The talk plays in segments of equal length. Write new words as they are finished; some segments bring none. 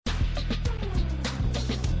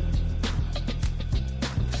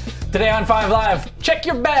Today on 5 Live, check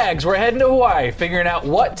your bags. We're heading to Hawaii, figuring out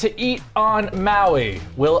what to eat on Maui.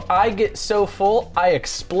 Will I get so full I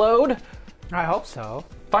explode? I hope so.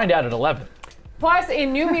 Find out at 11. Plus,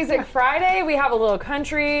 in New Music Friday, we have a little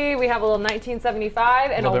country, we have a little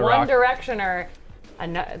 1975, and a One Directioner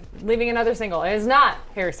leaving another single. And it's not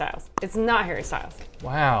Harry Styles. It's not Harry Styles.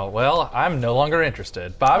 Wow, well, I'm no longer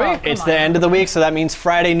interested. Bobby? It's the end of the week, so that means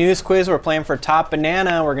Friday news quiz. We're playing for Top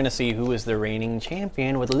Banana. We're going to see who is the reigning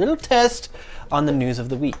champion with a little test on the news of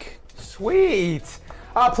the week. Sweet.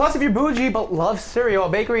 Plus, if you're bougie but love cereal, a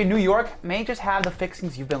bakery in New York may just have the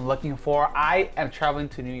fixings you've been looking for. I am traveling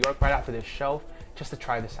to New York right after this show just to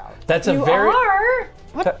try this out. That's a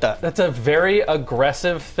That's a very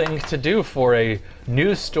aggressive thing to do for a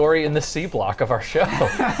news story in the C block of our show.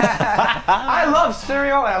 I love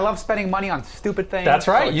cereal and I love spending money on stupid things. That's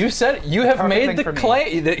right. So you said you have made the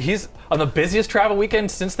claim that he's on the busiest travel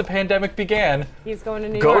weekend since the pandemic began. He's going to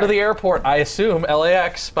New York. Go to the airport, I assume.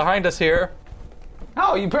 LAX behind us here.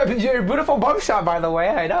 Oh, you're a beautiful bump shot, by the way.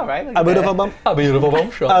 I know, right? A beautiful bump. A beautiful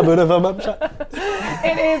bump shot. A beautiful bump shot.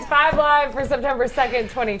 It is 5 Live for September 2nd,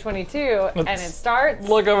 2022, and it starts...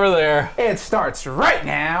 Look over there. It starts right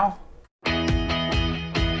now.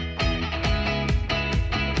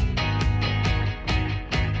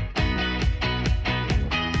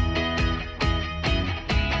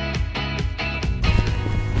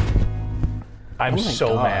 I'm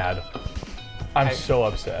so mad. I'm so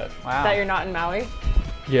upset. Wow. That you're not in Maui?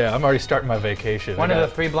 Yeah, I'm already starting my vacation. One of the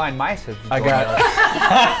 3 blind mice has I got.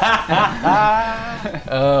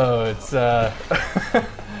 Oh, it's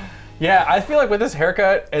yeah, I feel like with this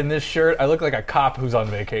haircut and this shirt, I look like a cop who's on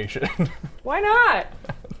vacation. Why not?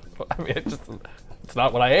 I mean, it's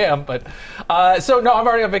not what I am, but so no, I'm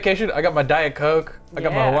already on vacation. I got my Diet Coke. I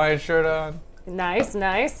got my Hawaiian shirt on. Nice,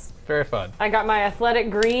 nice. Very fun. I got my athletic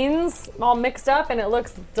greens all mixed up, and it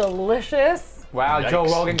looks delicious. Wow, Yikes. Joe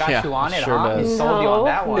Rogan got you on it, sure huh? does. He sold you on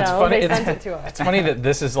that one. No, It's funny. they sent it to us. It's funny that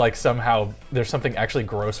this is like somehow there's something actually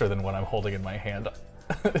grosser than what I'm holding in my hand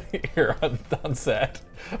here on set,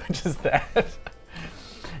 which is that.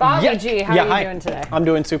 Bobby G, how are you doing today? I'm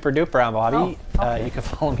doing super duper. I'm Bobby. Okay. You can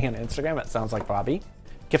follow me on Instagram at Sounds Like Bobby. You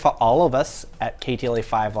can follow all of us at KTLA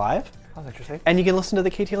 5 Live. That was interesting. And you can listen to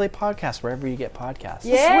the KTLA podcast wherever you get podcasts.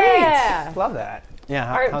 Yeah. Sweet. Love that.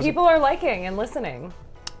 Yeah. People are liking and listening.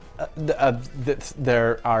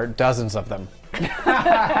 There are dozens of them.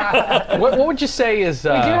 What would you say is? We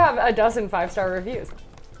do have a dozen 5-star reviews.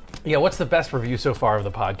 Yeah, what's the best review so far of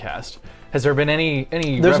the podcast? Has there been any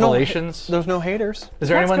revelations? There's no haters. Has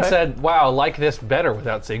there anyone good. said, "Wow, I like this better"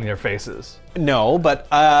 without seeing their faces? No, but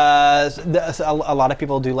a lot of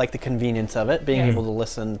people do like the convenience of it, being able to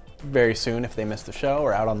listen very soon if they miss the show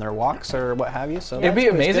or out on their walks or what have you. So It'd be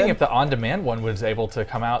amazing if the on-demand one was able to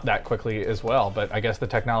come out that quickly as well, but I guess the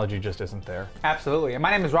technology just isn't there. Absolutely. And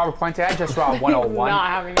my name is Robert Puente. I just Rob 101. Not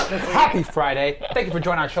having it this week. Happy Friday. Thank you for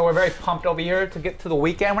joining our show. We're very pumped over here to get to the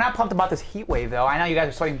weekend. We're not pumped about this heat wave, though. I know you guys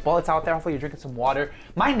are sweating bullets out there. Hopefully you're drinking some water.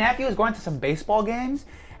 My nephew is going to some baseball games,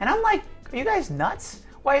 and I'm like, are you guys nuts?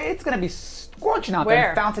 Why, it's going to be scorching out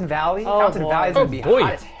there in Fountain Valley. Fountain Valley is going to be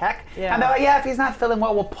hot as heck. Yeah. And they're like, yeah, if he's not feeling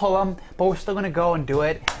well, we'll pull him, but we're still going to go and do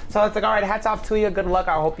it. So it's like, all right, hats off to you. Good luck.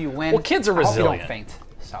 I hope you win. Well, kids are I hope you resilient. don't faint.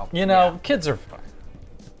 So, You know, kids are fun.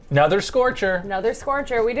 Another scorcher. Another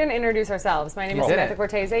scorcher. We didn't introduce ourselves. My name is We Samantha didn't.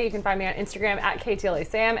 Cortese. You can find me on Instagram at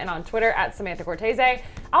KTLASam and on Twitter at Samantha Cortese.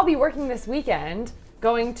 I'll be working this weekend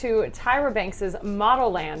going to Tyra Banks'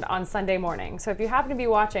 Model Land on Sunday morning. So if you happen to be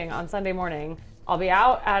watching on Sunday morning, I'll be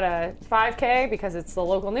out at a 5K because it's the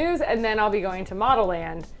local news, and then I'll be going to Model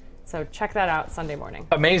Land. So check that out Sunday morning.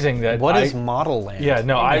 Amazing that What is Model Land? Yeah,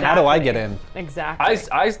 no, How do I get in? Exactly.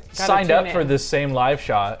 I signed up tune for in. this same live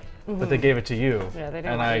shot, but they gave it to you. Yeah, they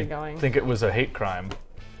didn't and want I you going. think it was a hate crime.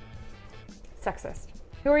 Sexist.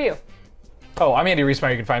 Who are you? Oh, I'm Andy Reesmeyer.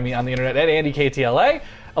 You can find me on the internet at AndyKTLA,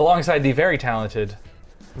 alongside the very talented,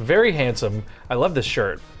 very handsome, I love this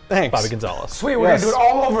shirt, Thanks. Bobby Gonzalez. Sweet, we're going to do it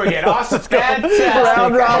all over again. Awesome. Fantastic.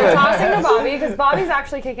 Round robin. We're tossing to Bobby because Bobby's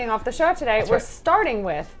actually kicking off the show today. We're starting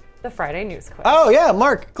with the Friday News Quiz. Oh, yeah,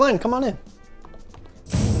 Mark, Glenn, come on in.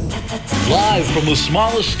 Live from the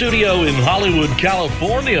smallest studio in Hollywood,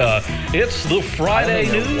 California, it's the Friday I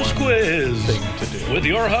only know News one Quiz thing to do. with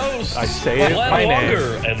your hosts, I say it, Glenn my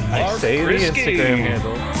Walker name. and I Mark say the Krisky. Instagram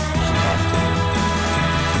handle.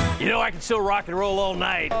 You know, I can still rock and roll all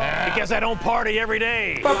night because I don't party every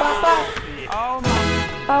day. Oh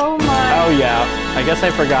my. Oh, yeah. I guess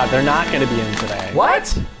I forgot. They're not going to be in today.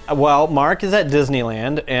 What? Well, Mark is at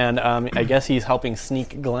Disneyland, and I guess he's helping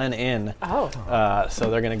sneak Glenn in. Oh. So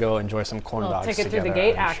they're going to go enjoy some corn Little dogs ticket through the together,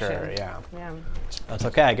 gate I'm action. Sure, yeah. Yeah. That's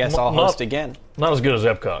okay. I guess I'll host again. Not as good as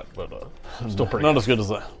Epcot, but still pretty Not good. as good as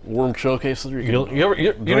the World Showcase. You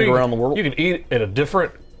drink around the world. You can eat in a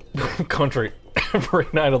different country every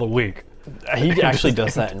night of the week. He actually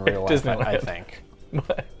does that in real life, I Disneyland. think.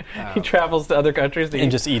 He travels to other countries to And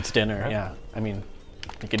eat. just eats dinner, yeah. I mean,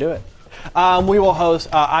 you could do it. We will host.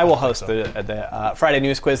 I will host the Friday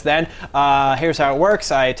news quiz. Then here's how it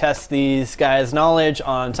works. I test these guys' knowledge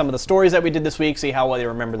on some of the stories that we did this week. See how well they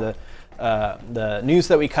remember the news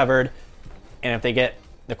that we covered. And if they get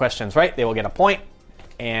the questions right, they will get a point.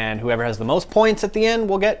 And whoever has the most points at the end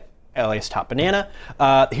will get LA's top banana.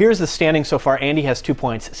 Here's the standing so far. Andy has 2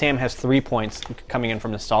 points. Sam has 3 points coming in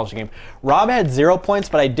from Nostalgia Game. Rob had 0 points,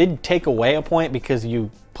 but I did take away a point because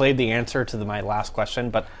you played the answer to my last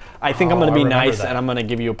question. But I think I'm going to be nice and I'm going to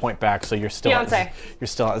give you a point back, so you're still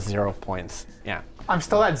at 0 points. Yeah. I'm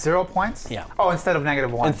still at 0 points? Yeah. Oh, instead of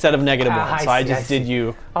 -1. Instead of -1. I So I see, just I see. did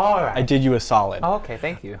you. All right. I did you a solid. Oh, okay,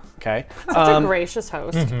 thank you. Okay. Such a gracious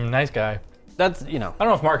host. Nice guy. That's I don't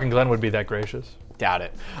know if Mark and Glenn would be that gracious. Doubt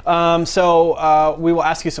it. So we will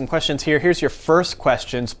ask you some questions here. Here's your first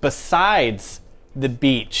questions. Besides the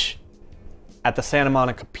beach at the Santa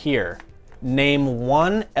Monica Pier, name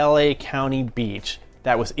one LA County beach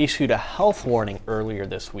that was issued a health warning earlier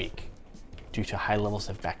this week due to high levels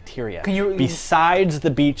of bacteria. Can you- Besides the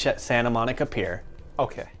beach at Santa Monica Pier,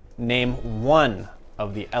 Okay. name one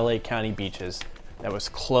of the LA County beaches that was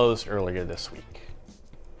closed earlier this week.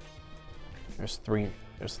 There's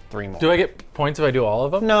three more. Do I get points if I do all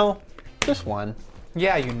of them? No, just one.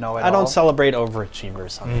 Yeah, you know it I don't all. celebrate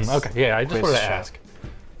overachievers on this. Okay, yeah, I just quiz wanted to show. ask.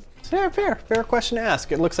 So, yeah, fair question to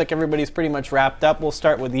ask. It looks like everybody's pretty much wrapped up. We'll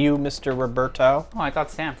start with you, Mr. Roberto. Oh, I thought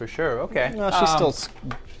Sam for sure. Okay. No, she's still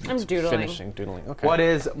I'm doodling. doodling. Okay. What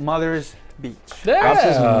is Mother's Beach? This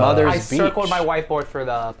is Mother's I Beach. circled my whiteboard for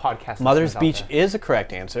the podcast. Mother's listeners out Beach there. is a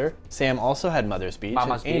correct answer. Sam also had Mother's Beach.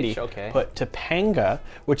 Mama's and Andy Beach, okay. put Topanga,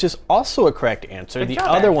 which is also a correct answer. Good The job,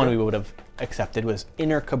 other Andrew. one we would have accepted was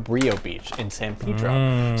Inner Cabrillo Beach in San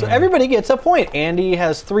Pedro. So everybody gets a point. Andy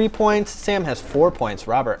has 3 points. Sam has 4 points.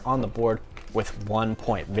 Robert on the board with 1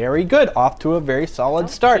 point. Very good. Off to a very solid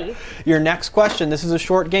start. Keith. Your next question. This is a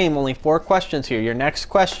short game. Only 4 questions here. Your next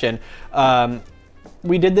question.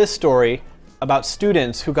 We did this story about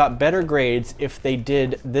students who got better grades if they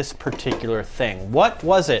did this particular thing. What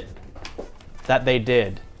was it that they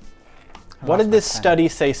did? What did this study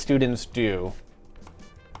say students do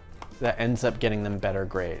that ends up getting them better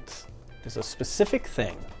grades? There's a specific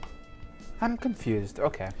thing. I'm confused.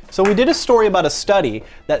 Okay. So we did a story about a study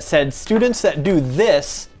that said students that do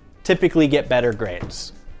this typically get better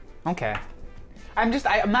grades. Okay. I'm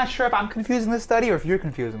not sure if I'm confusing this study or if you're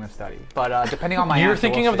confusing this study. But depending on my You're answer,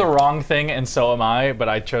 thinking we'll of the see. wrong thing, and so am I. But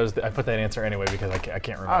I put that answer anyway because I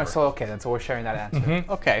can't remember. Oh, so okay then. So we're sharing that answer.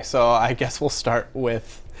 Okay, so I guess we'll start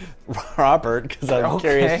with Robert because I'm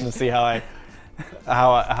curious Okay. to see how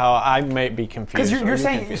I might be confused. Because or you're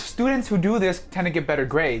saying confused. students who do this tend to get better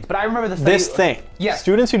grades. But I remember the study. This thing. Yes.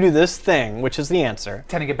 Students who do this thing, which is the answer.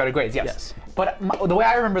 Tend to get better grades. Yes. Yes. But the way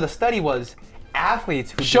I remember the study was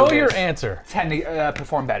athletes who Show do your this answer. tend to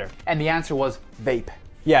perform better, and the answer was vape.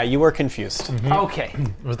 Yeah, you were confused. Okay.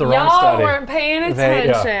 It was the wrong Y'all study. weren't paying Very-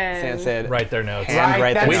 attention. Sam said Write their notes.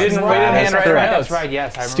 handwrite their that's We notes. didn't right. handwrite our correct. notes. That's right.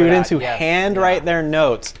 Yes. I remember Students that. who Yes. handwrite their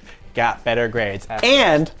notes got better grades. That's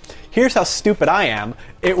And here's how stupid I am.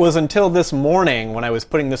 It was until this morning when I was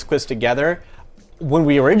putting this quiz together. When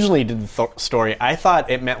we originally did the story, I thought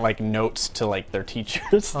it meant like notes to like their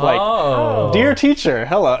teachers. Like, dear teacher,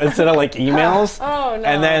 hello, instead of like emails. Oh, no.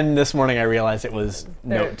 And then this morning I realized it was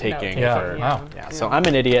note taking. note-taking, Yeah. Wow. Yeah, so I'm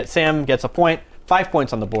an idiot. Sam gets a point. 5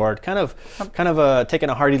 points on the board. Kind of taking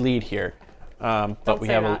a hearty lead here. But we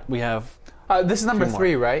say have that. we have This is number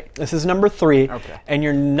 3, right? this is number 3. Okay. And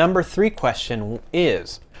your number 3 question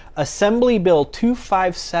is Assembly Bill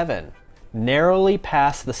 257 narrowly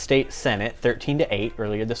passed the state Senate 13-8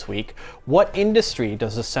 earlier this week. What industry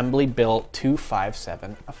does Assembly Bill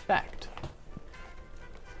 257 affect?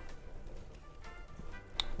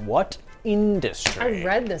 What industry I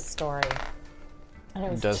read this story. And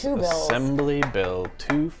it was does 2 bills. Assembly Bill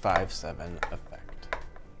 257 affect?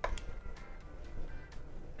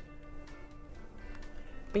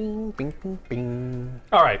 Bing, bing, bing, bing.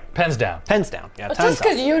 All right, pens down. Pens down. Yeah, time's Just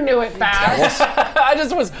because up. you knew it fast. I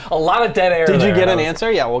just was a lot of dead air. Did you there, get and an I was-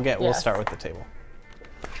 answer? Yeah, we'll Yes. start with the table.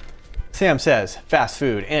 Sam says fast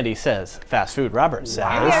food. Andy says fast food. Robert He says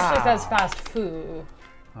actually says fast food.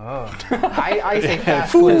 I say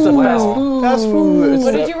fast food as well. Fast food.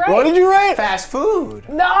 What did you write? What did you write? Fast food.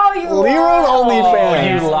 No, you Lee wrote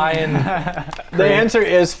OnlyFans. You lying. The answer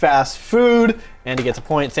is fast food. Andy gets a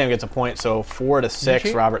point. Sam gets a point. So 4-6.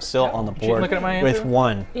 cheat? Robert's still on the board looking at my with answer?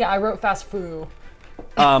 1. Yeah, I wrote fast food.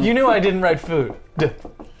 You knew I didn't write food.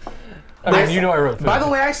 I mean, you know I wrote food. By the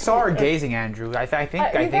way, I saw her gazing, Andrew. I think. You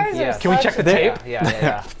guys are Yeah. Can we check the tape?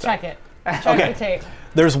 Yeah. Check it. Check Okay. the tape.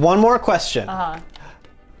 There's one more question. Uh-huh.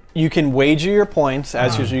 You can wager your points.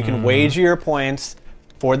 As usual, you can wager your points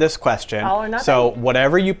for this question. All or nothing. So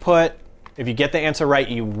whatever you put, if you get the answer right,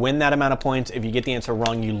 you win that amount of points. If you get the answer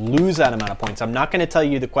wrong, you lose that amount of points. I'm not going to tell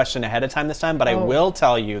you the question ahead of time this time, but I will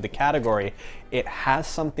tell you the category. It has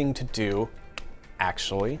something to do,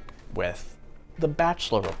 actually, with the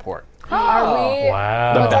Bachelor Report. Are we?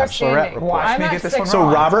 Wow. The What's our Bachelorette standing? report. Watch I'm me at get this 6 one So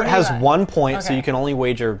wrong. Robert has What? 1 point, so Okay. you can only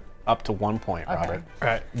wager up to 1 point, Robert.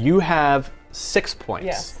 Right. You have 6 points.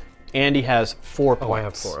 Yes. Andy has 4 points. Oh, I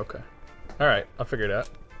have 4. Okay. All right. I'll figure it out.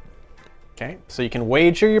 Okay, so you can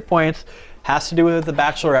wager your points. Has to do with the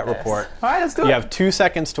Bachelorette report. All right, let's do it. You have 2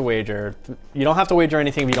 seconds to wager. You don't have to wager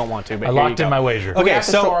anything if you don't want to. But I here you locked in go. my wager. We Okay, have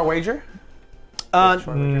to show our so wager.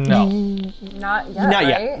 No. Not yet. not right?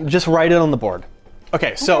 yet. Just write it on the board.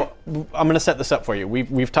 Okay, so I'm going to set this up for you.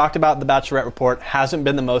 We've talked about the Bachelorette report. Hasn't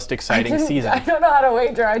been the most exciting I season. don't know how to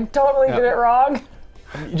wager. I totally did it wrong.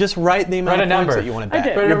 You just write the amount Write a of points number. that you want to I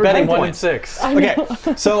bet. did. You're betting 1 points. and 6. Okay,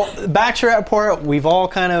 so Bachelorette report. We've all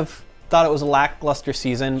kind of thought it was a lackluster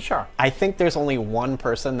season. Sure. I think there's only one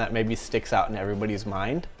person that maybe sticks out in everybody's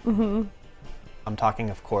mind. Mm-hmm. I'm talking,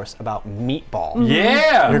 of course, about Meatball.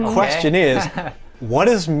 Yeah. Your question is, what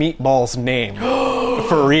is Meatball's name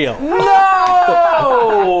for real?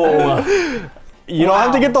 No. You don't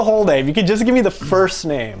have to get the whole name. You can just give me the first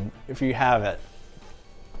name if you have it.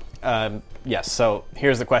 Yes, so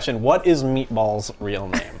here's the question. What is Meatball's real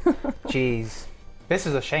name? Jeez. This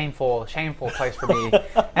is a shameful place for me.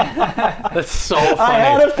 That's so funny. I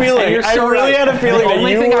had a feeling. And you're I so really right. had a feeling The that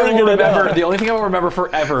only you thing I weren't will gonna remember, know. the only thing I will remember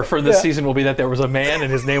forever for this season will be that there was a man and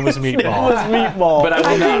his name was Meatball. It was Meatball. But I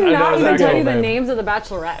I will not. could I know not his even actual tell you the name. names of the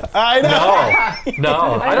Bachelorettes. I know.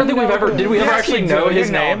 No, I don't think we've ever. Did we ever actually know his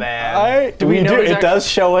name? Do we know do? his It does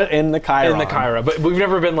show it in the Chiron. In the Kyra, but we've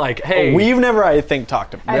never been like, hey. We've never, I think,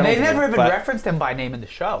 talked about And it. they never even but- referenced him by name in the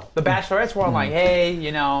show. The Bachelorettes were all like, hey,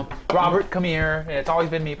 Robert, come here. It's always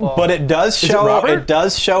been Meatball. But it does show Robert? it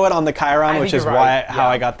does show it on the Chiron, I which think is you're why right, how yeah.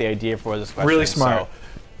 I got the idea for this question. Really smart. So,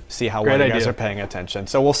 see how Great well you guys idea. are paying attention.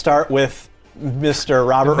 So we'll start with Mr.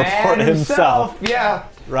 Robert Report Man himself. Yeah.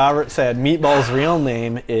 Robert said Meatball's real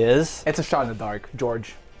name is It's a shot in the dark.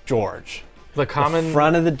 George. George. the common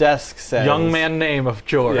Front of the desk says young man name of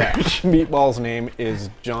George. Yeah. Meatball's name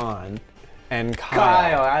is John and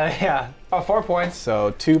Kyle. Yeah. Oh, 4 points.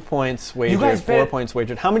 So 2 points wagered, guys 4 bet- points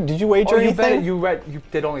wagered. How many did you wager? Oh, you bet anything? it. You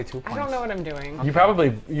did only 2 points. I don't know what I'm doing. You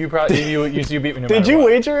probably you beat me. No Did matter you what.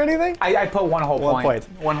 wager anything? I put 1 whole 1 point.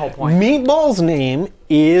 point. 1 whole point. Meatball's name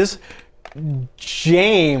is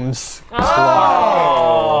James.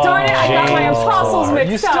 Darn it, I got my James apostles Clark.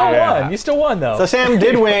 mixed You still up. won. You still won though. So Sam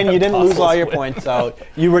did win. You didn't lose all your points, so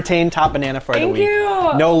you retained top banana for the Thank week. you.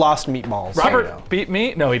 No lost meatballs. Robert No. beat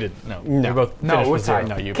me. No, he didn't. No, No. we both No, finished we're with zero. tied.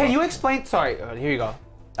 No, you Can both. you explain? Sorry, here you go.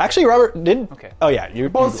 Actually, Robert did. Okay. Oh yeah, you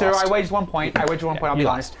Both you 0. lost. I waged 1 point. I'll be you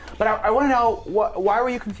honest. But I want to know why were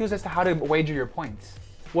you confused as to how to wager your points?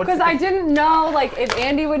 Because I didn't know, like, if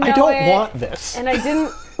Andy would know I don't it. want this. And I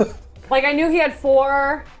didn't, like, I knew he had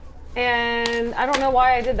 4, and I don't know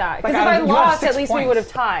why I did that. Because Like, if I you have lost, 6 at least we points. would have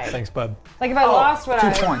tied. Thanks, bud. Like, if I lost, would 2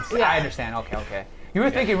 I? points. Yeah. I understand. Okay. You were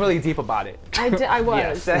thinking really deep about it. I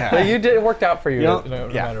was. But you did. It worked out for you, know, no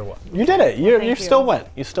yeah. matter what. You did it. You you. still went.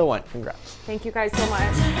 You still went. Congrats. Thank you guys so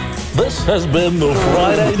much. This has been the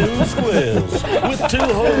Friday News Quiz with 2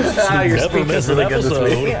 hosts who your never speech miss is an really good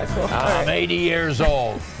this week. episode. I'm 80 years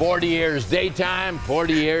old, 40 years daytime,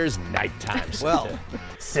 40 years nighttime. Well,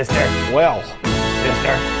 Sister. well.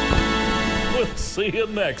 We'll see you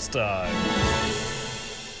next time.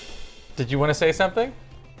 Did you want to say something?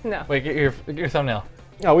 No. Wait, get your thumbnail.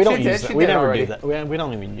 No, we don't She use did. that. She We did never already. do that. We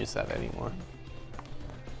don't even use that anymore.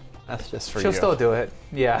 That's just for She'll you. still do it.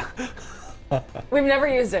 Yeah. We've never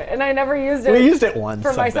used it, and I never used it We used it once. for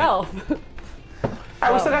I think. myself. All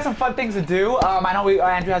right, we still got some fun things to do. I know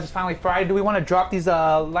Andrew has his finally Friday. Do we want to drop these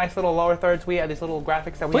nice little lower thirds? These little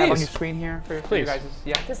graphics that we have on Please. your screen here for you Please. guys?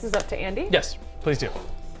 Yeah. This is up to Andy. Yes, please do.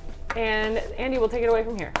 And Andy will take it away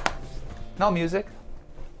from here. No music.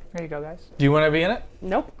 There you go, guys. Do you want to be in it?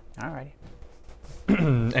 Nope. Alrighty.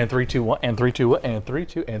 And 3, 2, 1, and 3, 2, 1, and 3,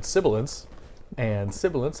 2, and sibilance. And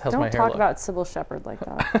sibilance, how's my Don't hair talk look? about Sybil Shepherd like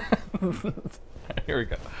that. Here we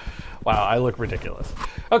go. Wow, I look ridiculous.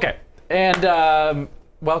 Okay, and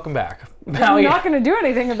welcome back. I'm Maui, not going to do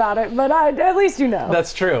anything about it, but at least you know.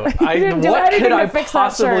 that's true. You didn't do What anything could to I fix that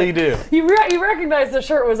possibly shirt. do? You recognized the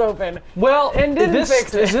shirt was open. Well, And didn't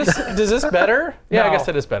fix it. Is this better? Yeah, I No. guess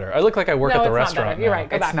it is better. I look like I work No, at the it's not restaurant. better. You're now. right.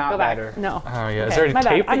 Go It's back. not Go back. better. No. Oh yeah. Is Okay, there any my bad.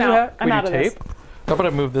 tape that I'm you out. have? Can I'm we out do of this. tape? How about I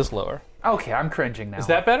move this lower? Okay, I'm cringing now. Is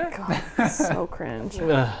that better? So cringe.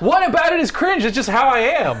 What about it is cringe? It's just how I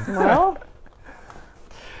am. Well,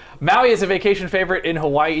 Maui is a vacation favorite in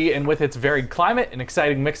Hawaii, and with its varied climate and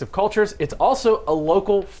exciting mix of cultures, it's also a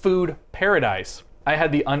local food paradise. I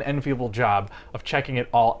had the unenviable job of checking it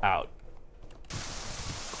all out.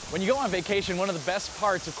 When you go on vacation, one of the best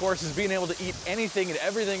parts, of course, is being able to eat anything and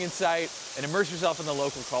everything in sight and immerse yourself in the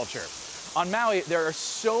local culture. On Maui, there are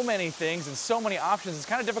so many things and so many options, it's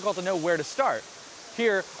kind of difficult to know where to start.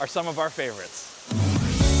 Here are some of our favorites.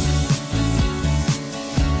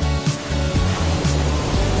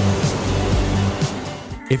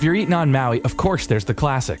 If you're eating on Maui, of course there's the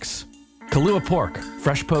classics. Kalua pork,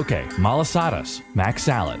 fresh poke, malasadas, mac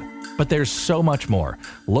salad. But there's so much more.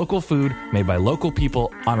 Local food made by local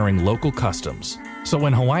people honoring local customs. So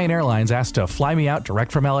when Hawaiian Airlines asked to fly me out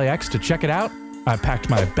direct from LAX to check it out, I packed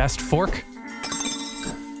my best fork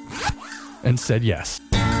and said yes.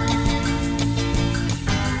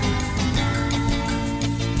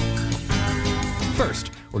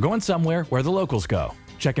 First, we're going somewhere where the locals go.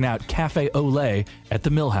 Checking out Cafe Olay at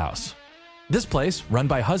the Mill House. This place, run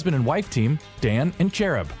by husband and wife team, Dan and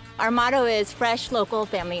Cherub. Our motto is fresh, local,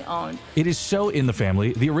 family owned. It is so in the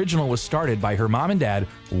family, the original was started by her mom and dad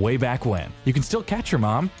way back when. You can still catch your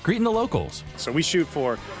mom greeting the locals. So we shoot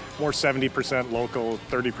for more 70% local,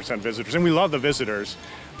 30% visitors. And we love the visitors,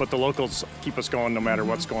 but the locals keep us going no matter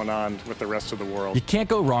what's going on with the rest of the world. You can't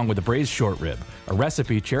go wrong with a braised short rib, a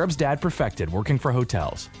recipe Cherub's dad perfected working for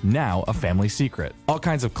hotels. Now a family secret. All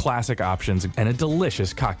kinds of classic options and a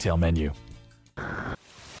delicious cocktail menu.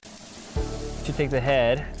 You take the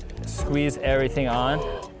head, squeeze everything on.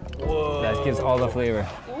 Whoa. That gives all the flavor.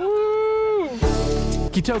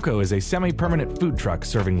 Kitoko is a semi-permanent food truck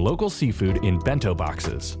serving local seafood in bento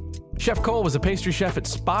boxes. Chef Cole was a pastry chef at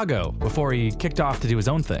Spago before he kicked off to do his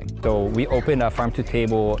own thing. So we opened a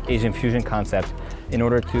farm-to-table Asian fusion concept in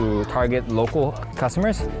order to target local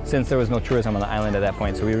customers since there was no tourism on the island at that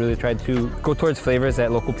point. So we really tried to go towards flavors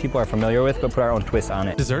that local people are familiar with, but put our own twist on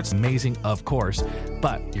it. Desserts, amazing, of course,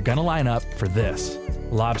 but you're gonna line up for this.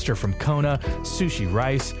 Lobster from Kona, sushi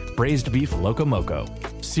rice, braised beef loco moco,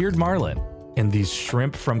 seared marlin, and these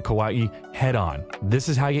shrimp from Kauai head on. This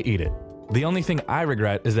is how you eat it. The only thing I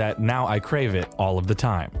regret is that now I crave it all of the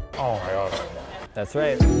time. Oh my God. That's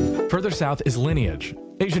right. Further south is Lineage,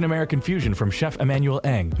 Asian American fusion from Chef Emmanuel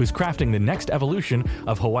Eng, who's crafting the next evolution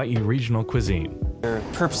of Hawaii regional cuisine. They're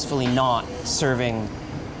purposefully not serving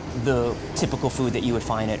the typical food that you would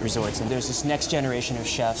find at resorts. And there's this next generation of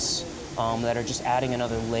chefs that are just adding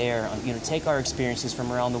another layer. Take our experiences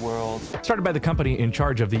from around the world. Started by the company in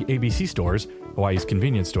charge of the ABC stores, Hawaii's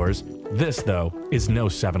convenience stores, this, though, is no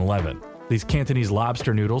 7-Eleven. These Cantonese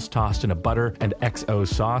lobster noodles tossed in a butter and XO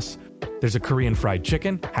sauce. There's a Korean fried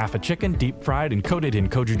chicken, half a chicken, deep fried and coated in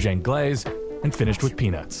gochujang glaze, and finished with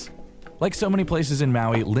peanuts. Like so many places in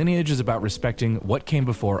Maui, Lineage is about respecting what came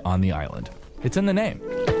before on the island. It's in the name.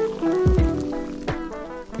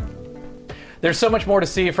 There's so much more to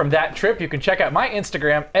see from that trip. You can check out my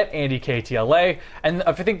Instagram at AndyKTLA. And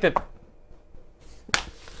I think that...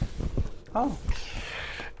 Oh.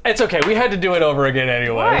 It's okay. We had to do it over again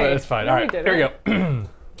anyway. Why? It's fine. No, All right, we here we go.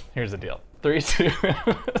 Here's the deal. 3, 2.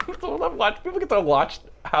 People get to watch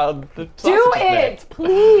how the sausage do is made. it,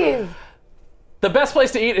 please. The best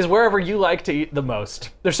place to eat is wherever you like to eat the most.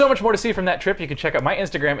 There's so much more to see from that trip. You can check out my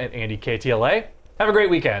Instagram at AndyKTLA. Have a great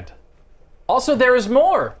weekend. Also, there is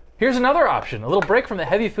more. Here's another option. A little break from the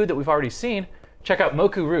heavy food that we've already seen. Check out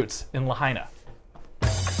Moku Roots in Lahaina.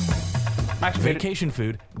 Vacation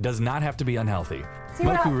food does not have to be unhealthy.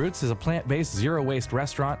 Moku Roots is a plant-based, zero-waste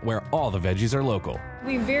restaurant where all the veggies are local.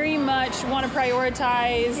 We very much want to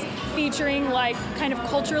prioritize featuring kind of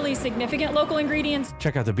culturally significant local ingredients.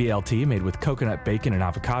 Check out the BLT made with coconut bacon and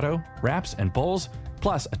avocado, wraps and bowls,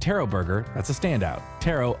 plus a taro burger that's a standout.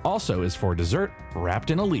 Taro also is for dessert, wrapped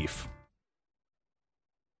in a leaf.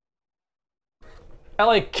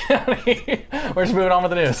 LA County. We're just moving on with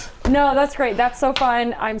the news. No, that's great. That's so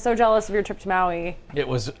fun. I'm so jealous of your trip to Maui. It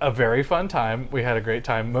was a very fun time. We had a great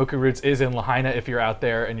time. Moku Roots is in Lahaina if you're out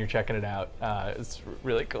there and you're checking it out. It's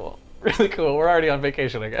really cool. Really cool. We're already on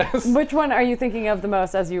vacation, I guess. Which one are you thinking of the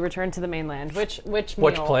most as you return to the mainland? Which meal?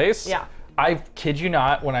 Which place? Yeah. I kid you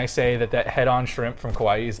not when I say that head-on shrimp from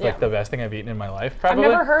Kauai is like the best thing I've eaten in my life. Probably.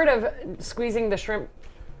 I've never heard of squeezing the shrimp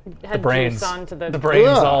head juice onto the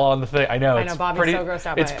brains all on the thing. I know. Bobby's pretty, so grossed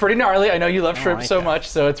out by It's it. pretty gnarly. I know you love shrimp so much,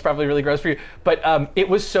 so it's probably really gross for you. But it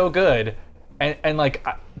was so good, and like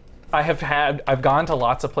I've gone to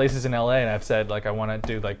lots of places in LA, and I've said like I want to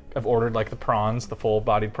do like I've ordered like the prawns, the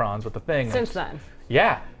full-bodied prawns with the thing. Since then.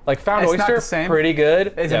 Yeah, like found It's not oyster, the same? pretty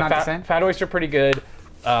good. Is it not the same? Found oyster, pretty good.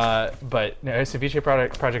 But no, ceviche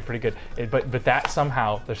project pretty good. But that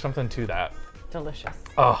somehow there's something to that. Delicious.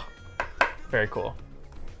 Oh, very cool.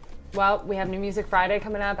 Well, we have New Music Friday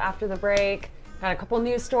coming up after the break. Got a couple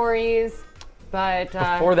news stories, but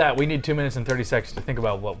before that, we need 2 minutes and 30 seconds to think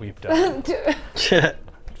about what we've done.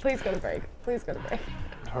 Please go to break. Please go to break.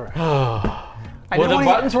 All right. Will the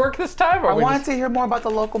buttons work this time? I wanted to hear more about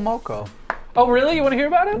the local moco. Oh, really? You want to hear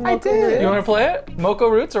about it? I did. You want to play it? Moco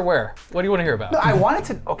Roots or where? What do you want to hear about? No, I wanted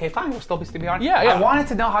to. Okay, fine. We'll still be honest. Yeah. I wanted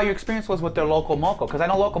to know how your experience was with their local moco, because I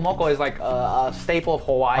know local moco is like a staple of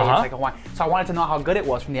Hawaii. It's like Hawaii. So I wanted to know how good it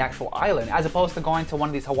was from the actual island, as opposed to going to one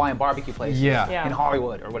of these Hawaiian barbecue places in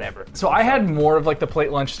Hollywood or whatever. So I had more of like the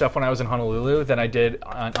plate lunch stuff when I was in Honolulu than I did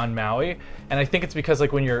on Maui, and I think it's because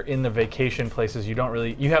like when you're in the vacation places, you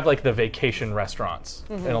have like the vacation restaurants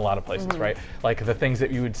in a lot of places, right? Like the things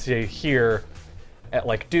that you would see here at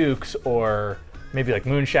like Duke's or maybe like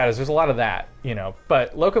Moon Shadows. There's a lot of that, you know.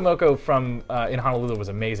 But Loco Moco from in Honolulu was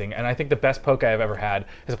amazing, and I think the best poke I've ever had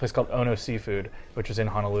is a place called Ono Seafood, which was in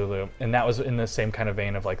Honolulu, and that was in the same kind of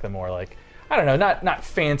vein of like the more like, I don't know, not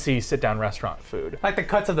fancy sit-down restaurant food. Like the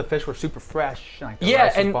cuts of the fish were super fresh. And like the Yeah,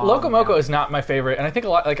 rice was and bomb, Loco Moco is not my favorite, and I think a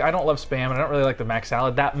lot, like I don't love Spam, and I don't really like the mac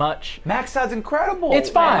salad that much. Mac salad's incredible. It's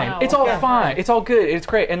fine. Wow. It's all fine. It's all good. It's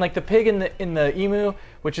great. And like the pig in the emu,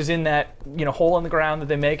 which is in that hole in the ground that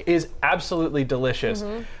they make, is absolutely delicious.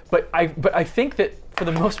 But I think that for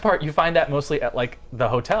the most part you find that mostly at like the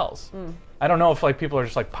hotels. I don't know if like people are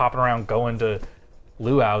just like popping around going to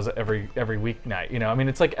luau's every weeknight. I mean,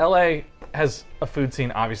 it's like LA has a food scene,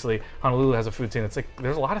 obviously. Honolulu has a food scene. It's like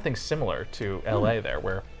there's a lot of things similar to LA there,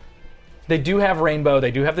 where they do have Rainbow,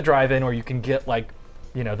 they do have the drive-in where you can get like,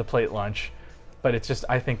 the plate lunch, but it's just,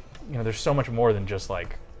 I think, there's so much more than just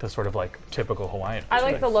like the sort of like typical Hawaiian. I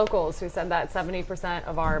like the locals who said that 70%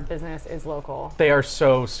 of our business is local. They are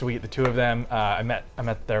so sweet, the two of them. I met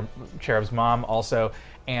their Cherub's mom also,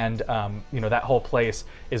 and that whole place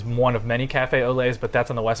is one of many Cafe Olays, but that's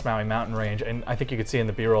on the West Maui mountain range, and I think you could see in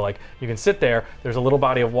the B-roll, like you can sit there, there's a little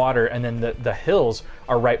body of water, and then the hills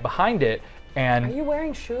are right behind it. And are you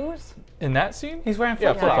wearing shoes? In that scene? He's wearing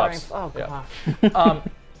flip-flops. Oh, yeah. gosh.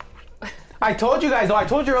 I told you guys, though, I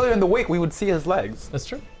told you earlier in the week we would see his legs. That's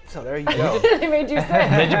true. So there you go. They made you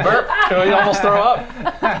sick. Made you burp. You almost throw up.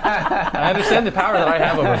 I understand the power that I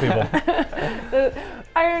have over people.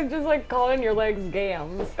 I just like calling your legs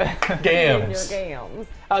gams. Gams. Your gams.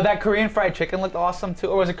 That Korean fried chicken looked awesome too.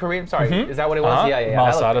 Or was it Korean? Sorry, is that what it was? Yeah.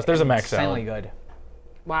 Malasadas. There's a mac salad. Insanely good.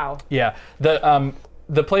 Wow. Yeah.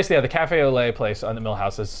 The place, the Cafe Olay place on the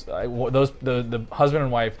Millhouse is the husband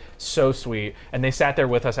and wife, so sweet, and they sat there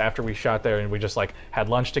with us after we shot there, and we just like had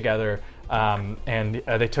lunch together, and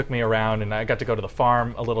they took me around, and I got to go to the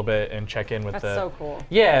farm a little bit and check in with That's so cool.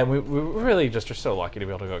 Yeah, we really just are so lucky to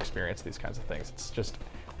be able to go experience these kinds of things. It's just,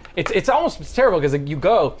 it's terrible because like, you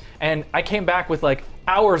go, and I came back with like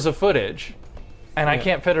hours of footage, and I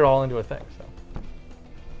can't fit it all into a thing. So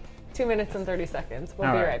 2 minutes and 30 seconds.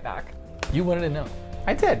 We'll be right back. You wanted to know.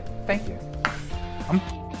 I did. Thank you.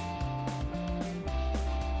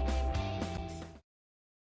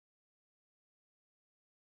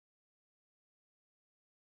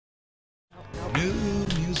 New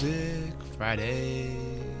Music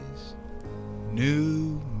Fridays.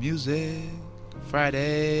 New Music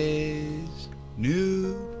Fridays.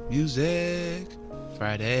 New Music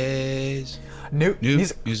Fridays. New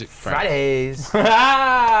Music Fridays. Beautiful.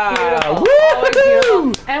 Always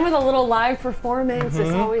beautiful. And with a little live performance,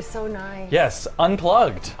 it's always so nice. Yes,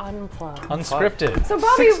 unplugged. Unplugged. Unscripted. So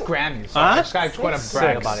Bobby, 6 Grammys. I just want to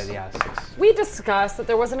brag about it. Yeah, 6. We discussed that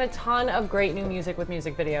there wasn't a ton of great new music with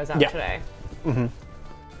music videos out today.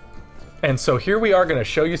 And so here we are going to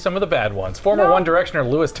show you some of the bad ones. Former One Directioner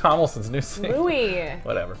Louis Tomlinson's new single. Louis.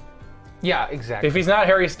 Whatever. Yeah, exactly. If he's not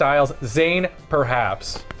Harry Styles, Zayn,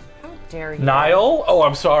 perhaps. How dare you? Niall? Oh,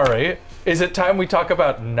 I'm sorry. Is it time we talk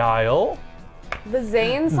about Niall? The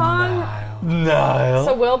Zayn song? Niall.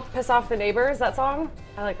 So we'll piss off the neighbors, that song?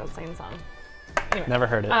 I like that Zayn song. Anyway. Never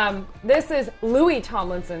heard it. This is Louis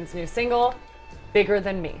Tomlinson's new single, Bigger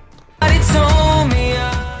Than Me. Told me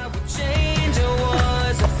I would change, I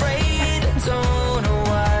was afraid, don't know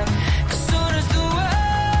why. As soon as the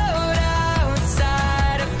world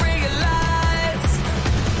outside, I bring it life.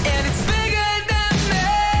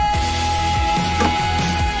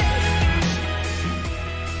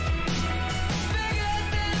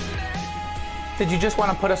 Did you just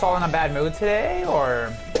want to put us all in a bad mood today,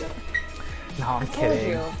 or? No, I'm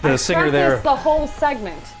kidding. The singer there, the whole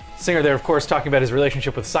segment. Singer there, of course, talking about his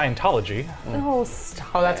relationship with Scientology. Oh,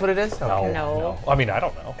 stop. Oh, that's what it is. No. I mean, I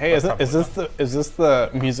don't know. Hey, is this the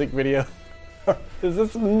music video? Is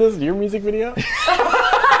this your music video?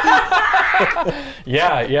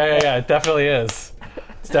 Yeah. It definitely is.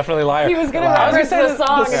 It's definitely Liar. He was gonna reference the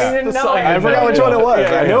song and he didn't know. I forgot which one it was.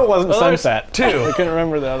 Yeah. I knew it wasn't Well, there's Sunset. two. I couldn't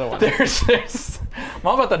remember the other one. There's I'm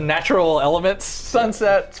all about the natural elements,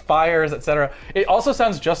 sunsets, fires, etc. It also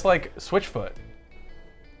sounds just like Switchfoot.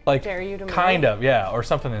 Like, Dare You to kind Move? of, yeah, or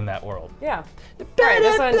something in that world. Yeah. All right,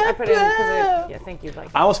 this one I put in because I think you'd like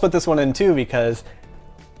it. I almost put this one in too because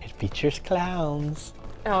it features clowns.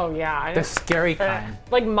 Oh, yeah. The scary kind.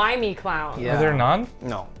 Like Mimey Clown. Are there none?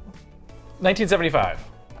 No. 1975.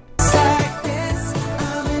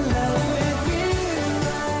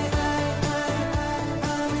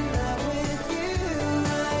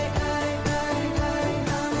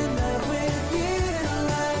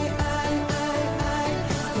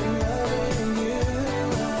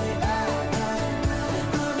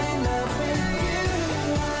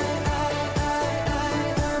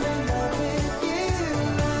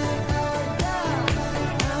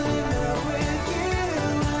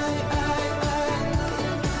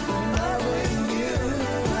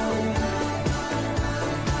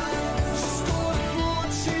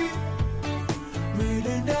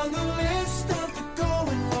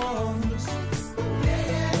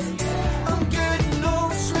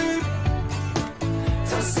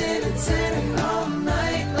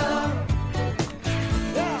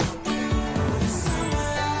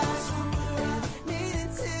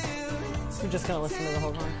 Just gonna listen to the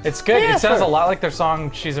whole song. It's good. Yeah, it sounds sure. a lot like their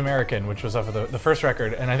song "She's American," which was off of the first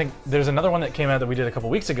record, and I think there's another one that came out that we did a couple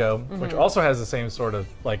weeks ago, which also has the same sort of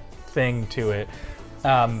like thing to it.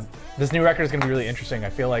 This new record is going to be really interesting. I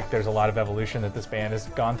feel like there's a lot of evolution that this band has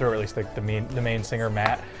gone through, or at least like the main singer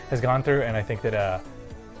Matt has gone through, and I think that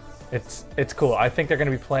it's cool. I think they're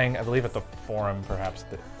going to be playing, I believe, at the Forum perhaps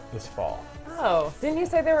this fall. Oh, didn't you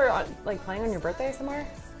say they were like playing on your birthday somewhere?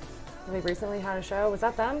 They recently had a show. Was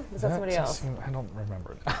that them? Was that somebody else? I don't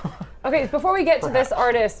remember now. Okay, before we get to this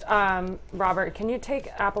artist, Robert, can you take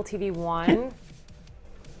Apple TV 1?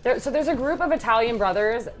 So there's a group of Italian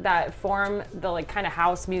brothers that form the like kind of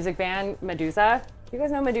house music band Medusa. You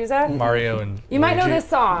guys know Medusa? Mario and You might know Luigi. this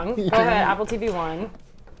song. Go ahead, Apple TV 1.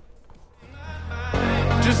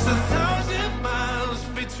 Just 1,000 miles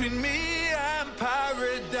between me and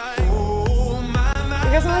paradise. Oh,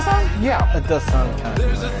 You guys know this song? Yeah. It does sound kind of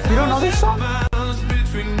familiar. You don't know this song?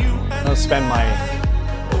 I'll spend my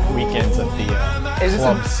weekends at the Is this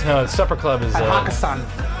clubs. No, Supper Club is At Hakkasan.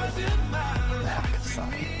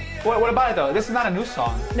 What about it though? This is not a new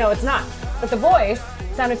song. No, it's not. But the voice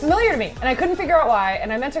sounded familiar to me, and I couldn't figure out why.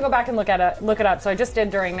 And I meant to go back and look it up, so I just did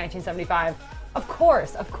during 1975. Of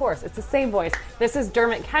course, it's the same voice. This is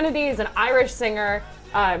Dermot Kennedy. He's an Irish singer.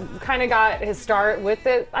 Kind of got his start with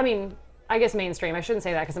it. I mean, I guess mainstream. I shouldn't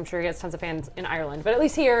say that because I'm sure he has tons of fans in Ireland. But at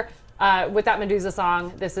least here, with that Medusa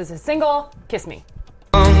song, this is his single, "Kiss Me."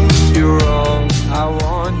 You're all I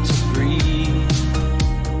want to breathe.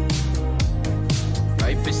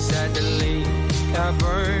 Right beside the lake, I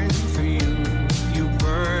burn for you. You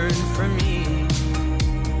burn for me.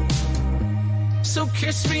 So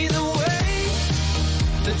kiss me the way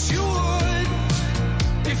that you would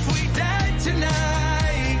if we died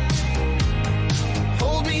tonight.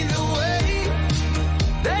 Hold me the way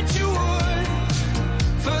that you would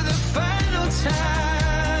for the final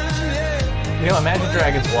time. Yeah. You know, Imagine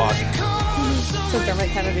Dragons Walk. So Dermot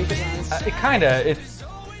Kennedy could run. It kinda. It's.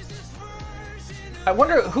 I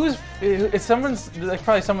wonder it's someone's. Like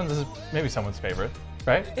probably maybe someone's favorite,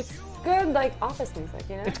 right? It's good, like office music,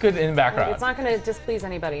 you know. It's good in the background. Like, it's not going to displease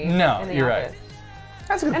anybody. No, in the you're office. right.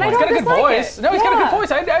 That's a good And point. I He's got a don't good dislike voice. it. No, he's got a Yeah. good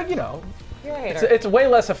voice. I you know. You're a hater. It's way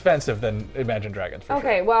less offensive than Imagine Dragons. For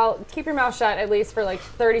Okay, well, keep your mouth shut at least for like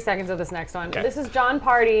 30 seconds of this next one. Okay. This is John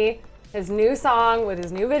Party, his new song with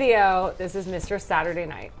his new video. This is Mr. Saturday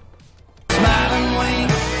Night. Smile and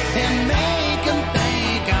wink and make 'em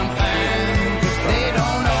think I'm fine. They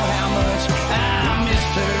don't know how much I'm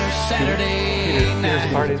Mr. Saturday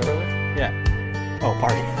Night. Party's brother. Yeah. Oh,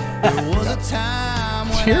 party. There was a time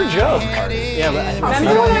when It's your joke. Yeah, but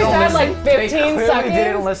Remember when I said like 15 They clearly seconds?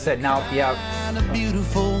 didn't listen. Now, yeah.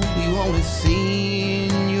 beautiful you only see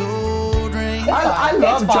in your dreams. I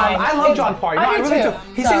love It's John. fine. I love John Party. No, I I do really too, do.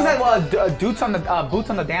 He so- sings that boots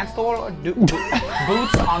on the dance floor, or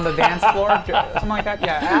boots on the dance floor, something like that.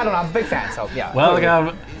 Yeah, I don't know. I'm a big fan. So yeah. Well,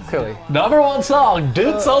 Clearly. Number one song,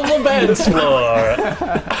 Dudes on the Dance Floor.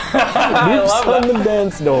 Dudes on the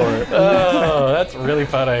dance door. Oh, that's really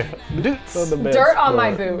funny. Dudes on the dance Dirt on floor.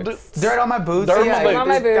 my boots. Dirt on my boots. Dirt yeah, on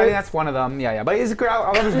my I boots. think that's one of them. Yeah. But he's great.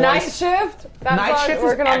 I love his Night voice. Shift. That Night song, Shift is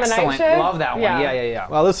working on the excellent. night shift. Love that one. Yeah.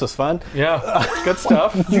 Well, this was fun. Yeah, good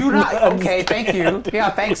stuff. You not okay? Thank you. Yeah,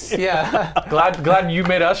 thanks. Yeah. Glad you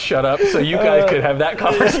made us shut up so you guys could have that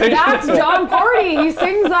conversation. That's John Party. He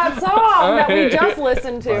sings that song that we just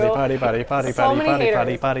listened to. Party.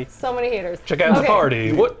 So many haters. Check out the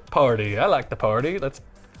party. What party? I like the party. Let's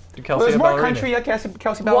do Kelsey. There's more Ballerini. country. Yeah, Kelsey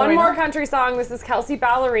Ballerini. One more country song. This is Kelsey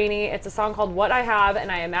Ballerini. It's a song called What I Have,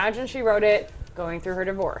 and I imagine she wrote it going through her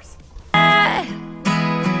divorce. Oh,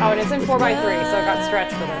 and it's in 4x3, so I got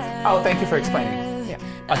stretched for this. Oh, thank you for explaining. Yeah.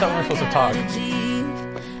 I thought we were supposed to talk.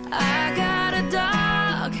 I got a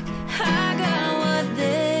dog. I got what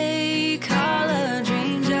they call a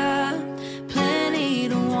dream job. Plenty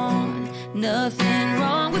to want. Nothing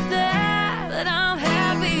wrong with that, but I'm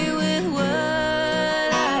happy with what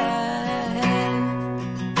I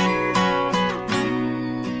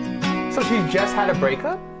have. So she just had a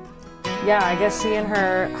breakup? Yeah, I guess she and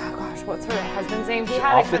her, oh gosh, what's her husband's name? He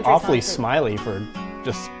had a country Awfully song too. smiley for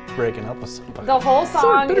just breaking up with somebody. The whole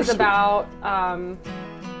song is bittersweet. about,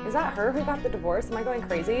 is that her who got the divorce? Am I going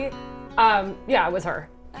crazy? Yeah, it was her.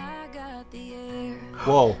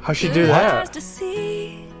 Whoa. How'd she do that?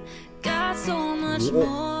 Got so much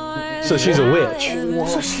more. So she's a witch.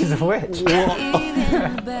 So she's a witch.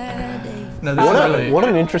 No, this is really, What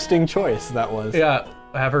an interesting choice that was. yeah,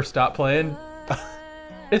 have her stop playing.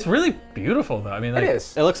 It's really beautiful though. I mean, like, It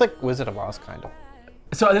is. It looks like Wizard of Oz, kind of.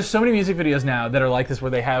 So there's so many music videos now that are like this where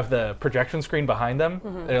they have the projection screen behind them.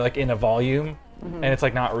 They're like in a volume, and it's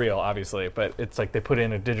like not real, obviously, but it's like they put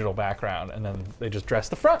in a digital background and then they just dress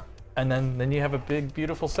the front, and then you have a big,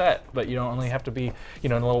 beautiful set. But you don't only have to be,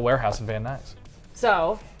 in a little warehouse in Van Nuys.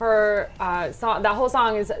 So her song, that whole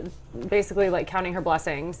song is basically like counting her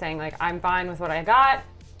blessings, saying like, I'm fine with what I got.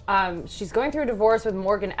 She's going through a divorce with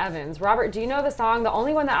Morgan Evans. Robert, do you know the song? The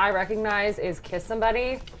only one that I recognize is Kiss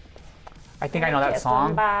Somebody. I think I know that Kiss song.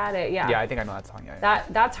 Somebody. Yeah. Yeah, I think I know that song. Yeah.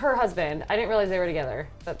 That's her husband. I didn't realize they were together.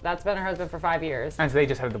 That's been her husband for 5 years. And so they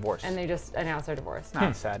just had a divorce. And they just announced their divorce.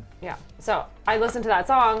 That's sad. Yeah. So I listened to that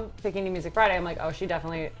song, Picking New Music Friday. I'm like, oh, she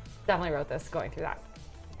definitely wrote this going through that.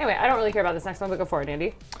 Anyway, I don't really care about this next one, but go for it,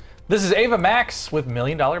 Andy. This is Ava Max with $1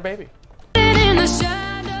 Million Baby. In the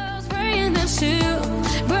shadows, praying that she'll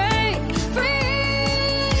break free.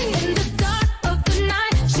 In the dark of the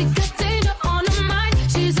night, she got danger on her mind.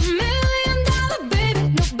 She's $1 million baby.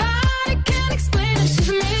 Nobody can explain it. She's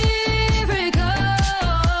a miracle.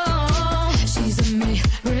 She's a miracle.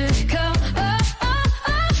 She broke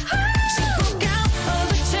out of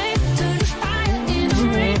a chain, turned fire in a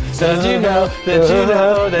ring. Did you know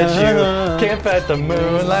that you can't fight the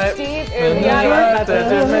moonlight?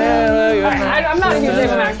 I'm not a huge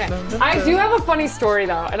Ava Max fan. I do have a funny story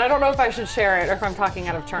though, and I don't know if I should share it or if I'm talking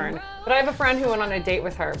out of turn. But I have a friend who went on a date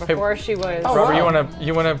with her before she was. Oh, Robert,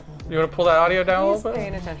 you wanna pull that audio down a He's little bit?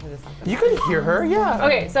 paying attention to something. You can hear her, yeah.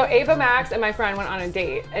 Okay, so Ava Max and my friend went on a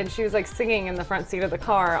date, and she was like singing in the front seat of the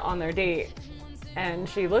car on their date. And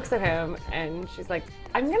she looks at him and she's like,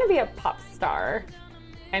 I'm gonna be a pop star.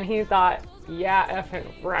 And he thought, yeah, effing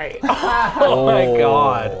right. Oh my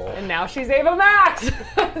God. And now she's Ava Max.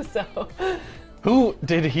 So Who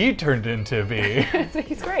did he turn into be?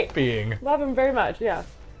 he's great. Being. Love him very much, yeah.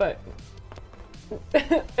 But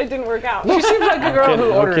it didn't work out. She seems like a girl kidding,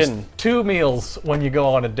 who no orders kidding. 2 meals when you go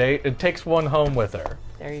on a date and takes 1 home with her.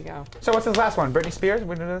 There you go. So what's this last one? Britney Spears?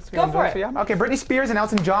 We do this? We Go gonna do for this? it. Yeah. Okay, Britney Spears and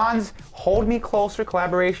Elton John's Hold Me Closer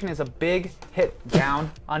collaboration is a big hit down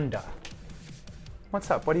under. What's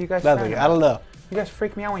up? What are you guys Nothing. saying? I don't know. You guys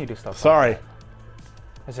freak me out when you do stuff. Sorry.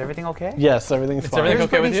 Is everything okay? Yes, everything's Is fine. everything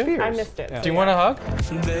okay with Britney you? Spears. I missed it. Do you want a hug?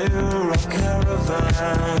 There are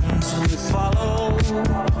caravans we follow.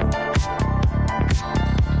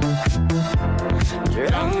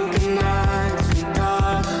 Drunken nights in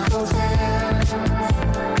dark hotels.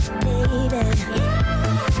 Baby.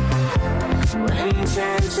 When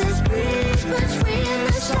chances breathe between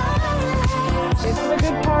the shadows. This is a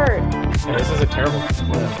good part. Yeah, this is a terrible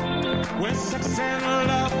one. When sex and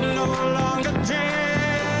love no longer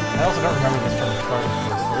jam. I also don't remember this from the start of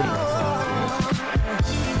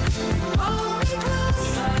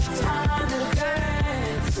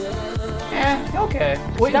Okay.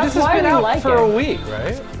 Wait, That's this has why been we out like for it. a week,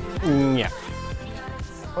 right? Yeah.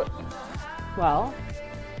 Well,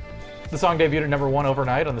 The song debuted at #1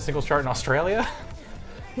 overnight on the singles chart in Australia.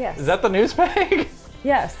 yes. Is that the news peg?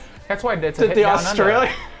 Yes. That's why it's a Did hit the down under.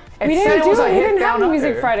 Australia? We didn't have a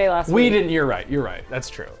Music Friday last week. We didn't. You're right. That's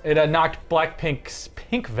true. It knocked Blackpink's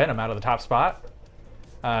Pink Venom out of the top spot.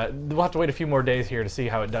 We'll have to wait a few more days here to see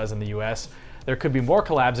how it does in the U.S. There could be more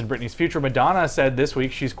collabs in Britney's future. Madonna said this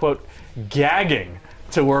week she's, quote, gagging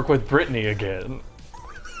to work with Britney again.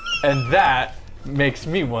 And that makes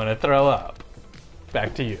me want to throw up.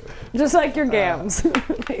 Back to you. Just like your gams.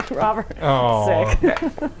 Robert. Oh. Sick.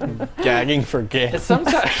 Gagging for gams.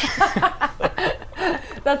 Sometimes.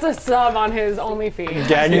 That's a sub on his OnlyFeed.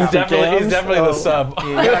 Gagging He's definitely the sub.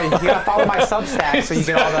 You gotta follow my Substack so you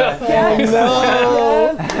get all the.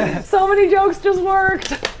 Yes. So many jokes just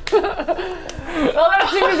worked. Well,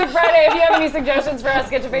 that's New Music Friday. If you have any suggestions for us,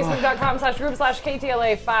 get to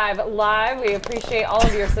facebook.com/group/KTLA5 live. We appreciate all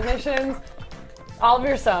of your submissions, all of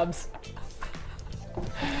your subs.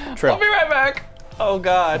 True. I'll be right back. Oh,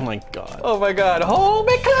 God. Oh, my God. Oh, my God. Hold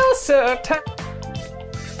me closer.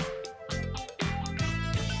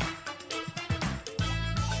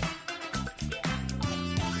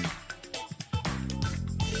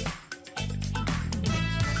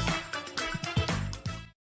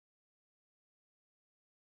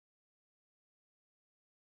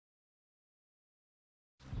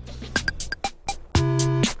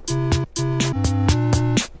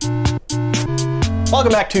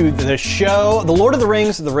 Welcome back to the show. The Lord of the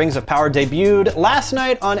Rings, The Rings of Power debuted last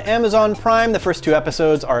night on Amazon Prime. The first 2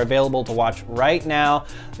 episodes are available to watch right now.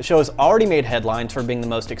 The show has already made headlines for being the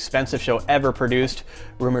most expensive show ever produced,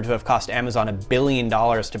 rumored to have cost Amazon $1 billion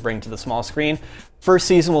to bring to the small screen. First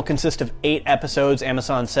season will consist of 8 episodes.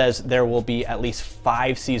 Amazon says there will be at least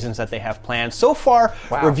 5 seasons that they have planned. So far,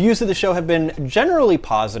 reviews of the show have been generally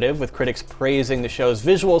positive, with critics praising the show's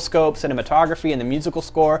visual scope, cinematography, and the musical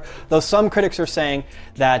score, though some critics are saying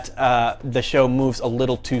that the show moves a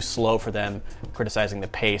little too slow for them, criticizing the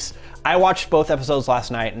pace. I watched both episodes last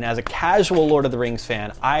night, and as a casual Lord of the Rings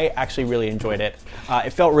fan, I actually really enjoyed it. It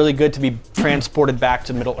felt really good to be transported back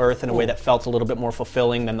to Middle-earth in a way that felt a little bit more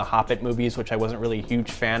fulfilling than the Hobbit movies, which I wasn't really a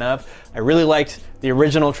huge fan of. I really liked the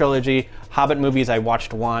original trilogy. Hobbit movies, I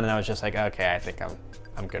watched one, and I was just like, okay, I think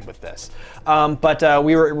I'm good with this. But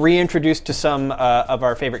we were reintroduced to some of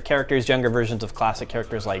our favorite characters, younger versions of classic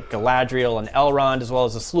characters like Galadriel and Elrond, as well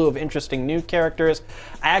as a slew of interesting new characters.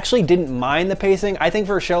 I actually didn't mind the pacing. I think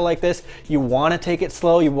for a show like this, you want to take it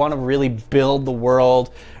slow. You want to really build the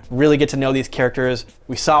world, really get to know these characters.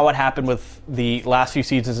 We saw what happened with the last few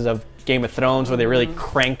seasons of Game of Thrones, where they really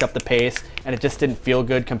cranked up the pace, and it just didn't feel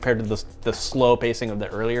good compared to the slow pacing of the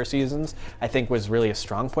earlier seasons. I think was really a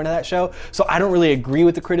strong point of that show. So I don't really agree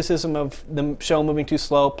with the criticism of the show moving too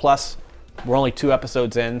slow. Plus, we're only 2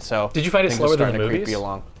 episodes in, so did you find it slower than the movies?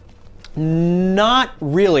 Along. Not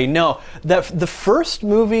really, no. The first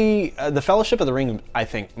movie, The Fellowship of the Ring, I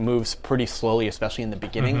think moves pretty slowly, especially in the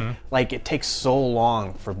beginning. Like, it takes so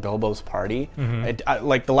long for Bilbo's party.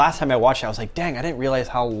 Like, the last time I watched it, I was like, dang, I didn't realize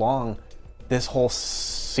how long this whole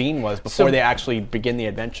scene was before they actually begin the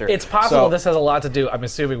adventure. It's possible this has a lot to do, I'm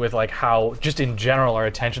assuming, with like how, just in general, our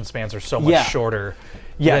attention spans are so much shorter.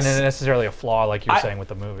 Yes. Than necessarily a flaw like you were saying with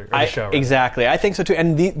the movie or the show. Right? Exactly, I think so too.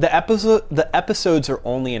 And the episodes are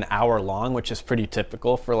only an hour long, which is pretty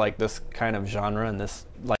typical for like this kind of genre and this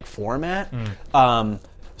like format.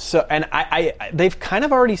 So and they've kind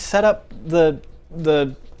of already set up the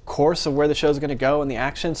course of where the show's going to go and the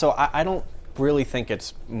action. So I don't really think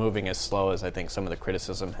it's moving as slow as I think some of the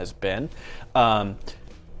criticism has been.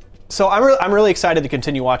 So I'm really excited to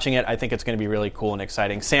continue watching it. I think it's going to be really cool and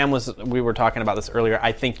exciting. We were talking about this earlier.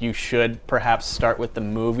 I think you should perhaps start with the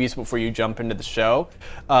movies before you jump into the show.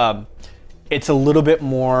 It's a little bit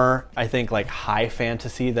more, I think, like high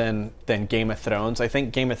fantasy than Game of Thrones. I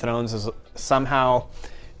think Game of Thrones is somehow,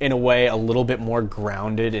 in a way, a little bit more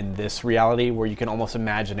grounded in this reality, where you can almost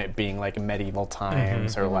imagine it being like medieval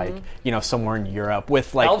times or like, you know, somewhere in Europe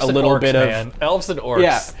with like elves a little bit of elves and orcs.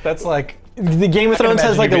 Yeah, that's like. The Game of Thrones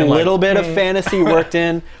has like a little bit of fantasy worked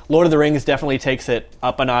in. Lord of the Rings definitely takes it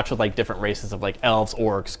up a notch with like different races of like elves,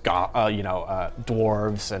 orcs,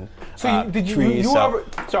 dwarves, and trees.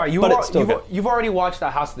 You've already watched The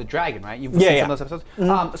House of the Dragon, right? You've seen some of those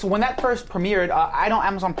episodes. So when that first premiered, I know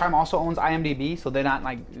Amazon Prime also owns IMDb, so they're not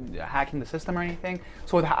like hacking the system or anything.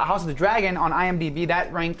 So with House of the Dragon on IMDb,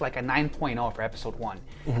 that ranked like a 9.0 for episode 1.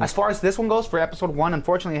 As far as this one goes, for episode 1,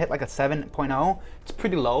 unfortunately it hit like a 7.0. It's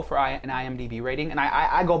pretty low for an IMDb IMDb rating, and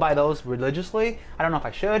I go by those religiously. I don't know if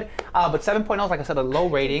I should, but 7.0 is, like I said, a low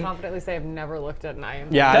rating. Confidently say I've never looked at an IMDb.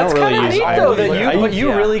 Yeah, I don't really use IMDb. But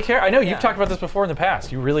you really care. I know you've talked about this before in the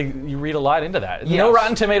past. You read a lot into that. Yes. No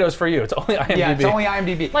Rotten Tomatoes for you. It's only IMDb. Yeah, it's only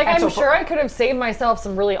IMDb. Like, And I'm so sure I could have saved myself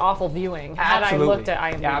some really awful viewing had I looked at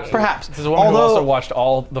IMDb. Yeah, Perhaps. This is a woman who also watched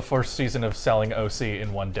all the first season of Selling OC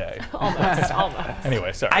in one day. Almost.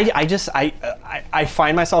 Anyway, sorry. I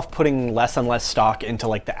find myself putting less and less stock into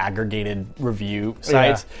like the aggregated review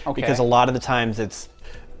sites because a lot of the times it's,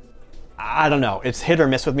 I don't know, it's hit or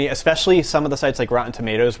miss with me, especially some of the sites like Rotten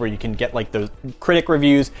Tomatoes where you can get like the critic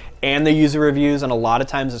reviews and the user reviews, and a lot of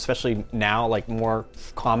times, especially now, like more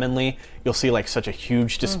commonly, you'll see like such a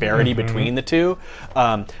huge disparity between the two,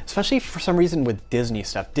 especially for some reason with Disney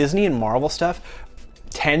stuff. Disney and Marvel stuff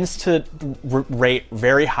tends to rate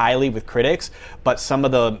very highly with critics, but some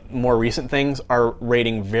of the more recent things are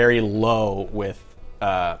rating very low with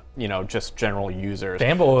just general users.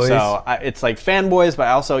 Fanboys. So it's like fanboys, but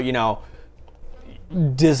also,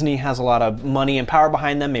 Disney has a lot of money and power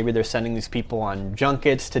behind them. Maybe they're sending these people on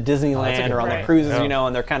junkets to Disneyland or on the cruises,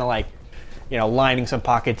 and they're kind of like, lining some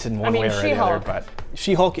pockets in one way or the other. But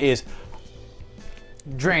She-Hulk is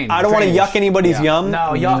drained. I don't want to yuck anybody's yum.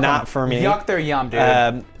 No, yuck not them. for me. Yuck their yum,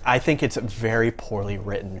 dude. I think it's a very poorly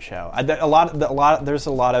written show. There's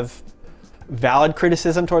a lot of valid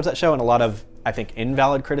criticism towards that show, and a lot of, I think,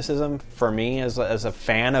 invalid criticism for me as a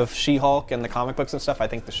fan of She-Hulk and the comic books and stuff. I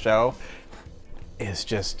think the show is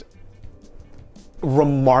just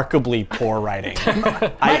remarkably poor writing.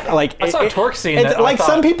 I saw a twerk scene. That like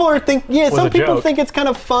some people think it's kind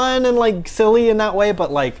of fun and like silly in that way,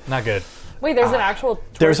 but like not good. Wait, there's an actual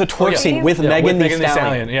twerk There's a twerk scene with Megan Thee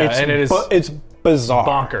Stallion. Yeah, and it's bizarre.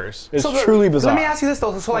 Bonkers. It's truly bizarre. Let me ask you this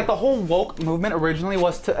though. So like the whole woke movement originally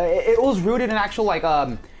was it was rooted in actual like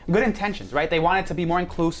good intentions, right? They wanted to be more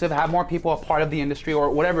inclusive, have more people a part of the industry or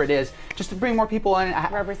whatever it is, just to bring more people in.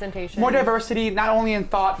 Representation. More diversity, not only in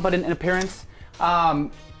thought, but in appearance. But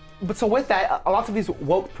so with that, lots of these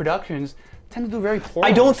woke productions tend to do very poorly.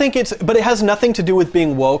 I don't think but it has nothing to do with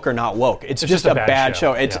being woke or not woke. It's just a bad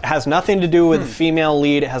show. It has nothing to do with female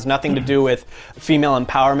lead. It has nothing to do with female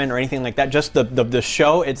empowerment or anything like that. Just the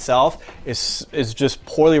show itself is just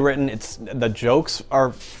poorly written. The jokes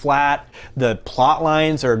are flat. The plot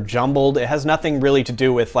lines are jumbled. It has nothing really to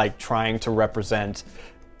do with like trying to represent,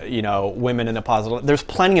 women in a positive. There's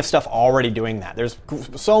plenty of stuff already doing that. There's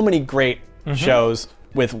so many great shows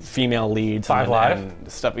with female leads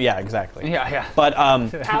and stuff. Yeah, exactly. Yeah. But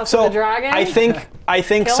House of the Dragon? I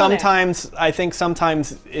think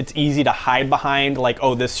sometimes it's easy to hide behind like,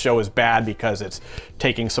 oh, this show is bad because it's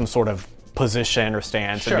taking some sort of position or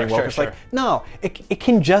stance and being woke. It's like, no, it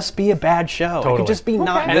can just be a bad show. Totally. It can just be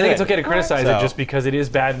not And good. I think it's okay to criticize it just because it is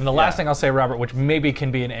bad. And the last thing I'll say, Robert, which maybe can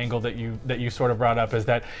be an angle that you sort of brought up, is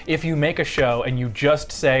that if you make a show and you just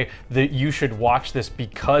say that you should watch this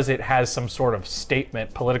because it has some sort of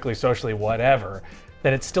statement, politically, socially, whatever,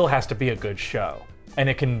 then it still has to be a good show. And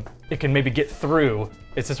it can maybe get through.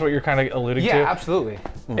 Is this what you're kind of alluding to? Yeah, absolutely.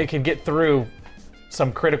 It can get through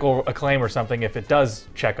some critical acclaim or something if it does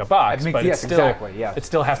check a box, but it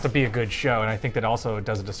still has to be a good show, and I think that also it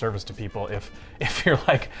does a disservice to people if you're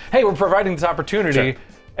like, hey, we're providing this opportunity,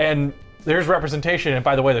 and there's representation, and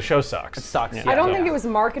by the way, the show sucks. It sucks. I don't think it was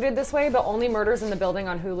marketed this way, but Only Murders in the Building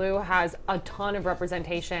on Hulu has a ton of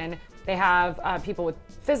representation. They have people with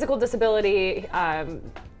physical disability,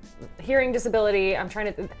 hearing disability. I'm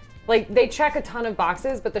trying to they check a ton of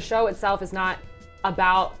boxes, but the show itself is not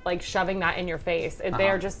about like shoving that in your face.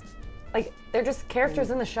 They're just they're just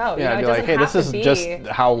characters in the show. Yeah, it be like, doesn't hey, have this is to just be...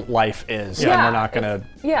 how life is, and we're not gonna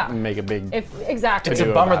make a big. Exactly. It's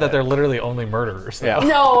a bummer that they're literally only murderers. Though. Yeah.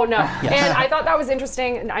 No. And I thought that was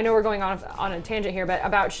interesting. I know we're going on a tangent here, but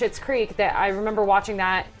about Schitt's Creek, that I remember watching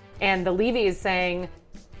that, and the Levies saying,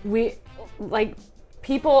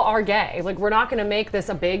 people are gay. Like, we're not going to make this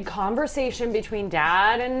a big conversation between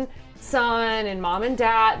dad and son and mom and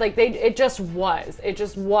dad. It just was.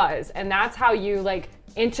 And that's how you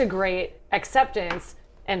integrate acceptance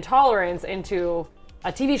and tolerance into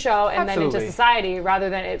a TV show and then into society, rather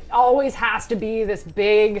than it always has to be this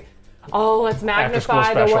big, let's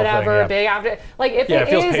magnify the whatever big after. If it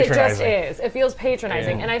is, it just is. It feels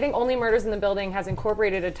patronizing. And I think Only Murders in the Building has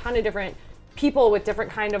incorporated a ton of different people with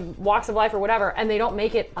different kind of walks of life or whatever, and they don't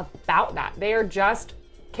make it about that. They are just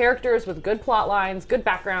characters with good plot lines, good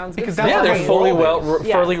backgrounds, good stories. They're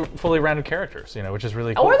fully rounded characters, which is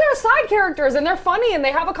really cool. Or they're side characters and they're funny and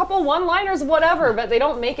they have a couple one-liners, whatever, but they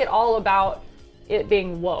don't make it all about it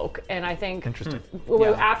being woke, and I think Interesting.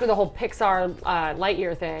 After the whole Pixar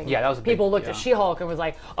Lightyear thing, Yeah, that was a people big- looked yeah. at She-Hulk and was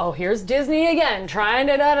like, "Oh, here's Disney again, trying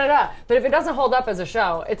to da da da." But if it doesn't hold up as a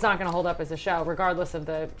show, it's not going to hold up as a show, regardless of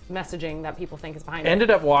the messaging that people think is behind it.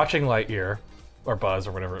 Ended up watching Lightyear, or Buzz,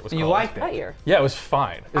 or whatever it was You called. liked it? Lightyear. Yeah, it was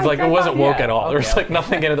fine. It was I like, it thought- wasn't woke yeah. at all. There was Okay, like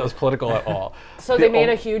nothing in it that was political at all. So they made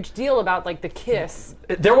a huge deal about like the kiss.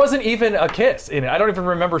 There wasn't even a kiss in it. I don't even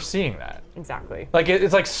remember seeing that. Exactly. Like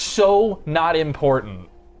it's like so not important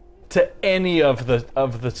to any of the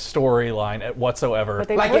storyline whatsoever. But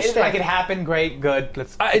they Like pushed it happened, great, good.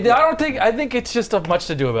 Let's. I think it's just much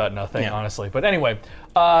to do about nothing, honestly. But anyway,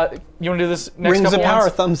 you want to do this next Rings of couple Power,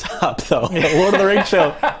 ones? thumbs up, though. The Lord of the Rings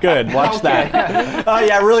show, good. Watch that.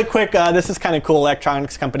 Yeah, really quick, this is kind of cool.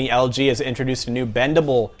 Electronics company LG has introduced a new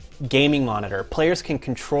bendable gaming monitor. Players can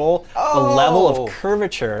control the level of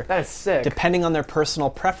curvature That is sick. depending on their personal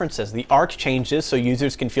preferences. The arc changes so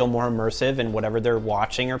users can feel more immersive in whatever they're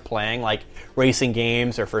watching or playing, like racing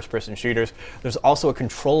games or first-person shooters. There's also a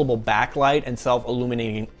controllable backlight and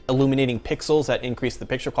self-illuminating pixels that increase the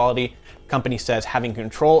picture quality. Company says having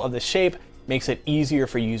control of the shape makes it easier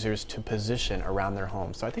for users to position around their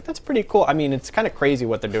home. So I think that's pretty cool. I mean, it's kind of crazy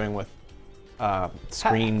what they're doing with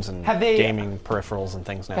screens and have they- gaming peripherals and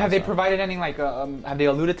things now. Have they so. provided any have they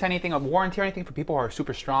alluded to anything of warranty or anything for people who are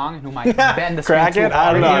super strong and who might bend the screen Crack too it?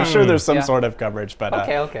 I don't know. hard? I'm sure there's some Yeah. sort of coverage, but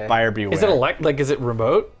Okay. buyer beware. Is it is it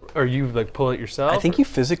remote, or you like pull it yourself? I think you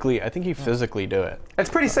physically do it. It's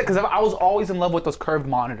pretty sick because I was always in love with those curved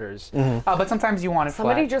monitors. But sometimes you want it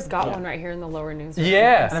Somebody flat. just got one right here in the lower newsroom.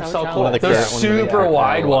 Yeah. I'm And so they're so cool. jealous. Those Yeah, one of the- super yeah,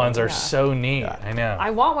 wide yeah. ones are so neat. I know.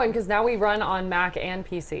 I want one because now we run on Mac and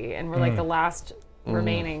PC, and we're like the last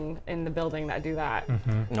remaining in the building that do that.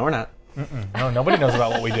 No, we're not. No, nobody knows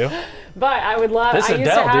about what we do. But I would love. This I is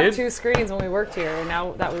used Dell, to have dude. 2 screens when we worked here, and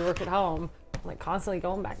now that we work at home, I'm like constantly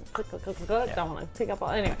going back. Click. Don't want to take up all.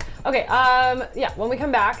 Anyway, okay. Yeah. When we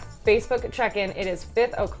come back, Facebook check-in. It is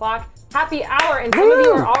 5 o'clock. Happy hour, and some of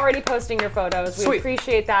you are already posting your photos. We Sweet.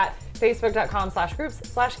 appreciate that.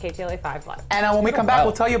 Facebook.com/groups/KTLA5 Live. And when we come back,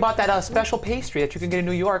 we'll tell you about that special pastry that you can get in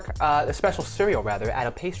New York, a special cereal rather, at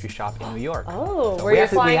a pastry shop in New York. Oh, So where we you're have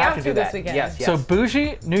to- flying we have out to to do this that. weekend. Yes. So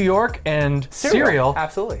bougie, New York, and cereal.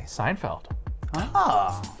 Absolutely. Seinfeld.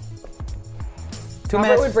 Ah.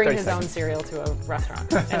 Robert would bring his own cereal to a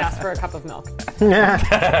restaurant and ask for a cup of milk.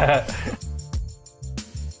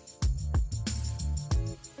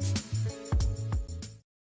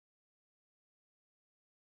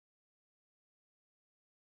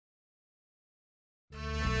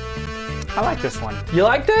 I like this one. You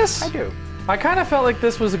like this? I do. I kind of felt like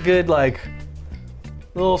this was a good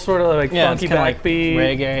little sort of like funky it's kinda backbeat.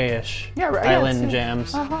 like reggae-ish. Yeah, right. Island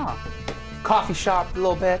jams. Coffee shop a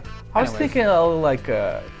little bit. I was Anyways. thinking a little like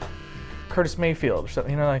Curtis Mayfield or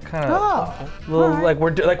something. You know, like kind of Little, like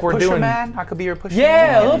we're Pusher doing. Man. I could be your Pusher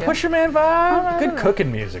Yeah, Man. a little Pusher Man vibe. Good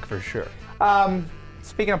cooking music for sure.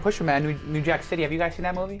 Speaking of Pusher Man, New Jack City. Have you guys seen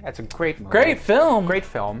that movie? That's a great movie. Great film. Great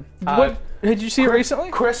film. What did you see it recently?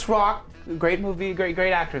 Chris Rock. Great movie. Great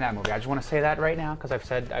actor in that movie. I just want to say that right now because I've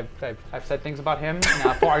said things about him in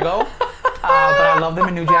Fargo. But I love them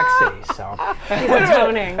in New Jack City. So. He's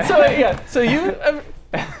atoning. So yeah, so you.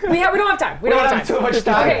 We don't have time. We don't have time. too much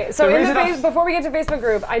time. Okay, so The in the reason before we get to Facebook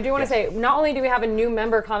group, I do want to say not only do we have a new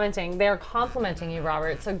member commenting, they are complimenting you,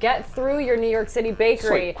 Robert. So get through your New York City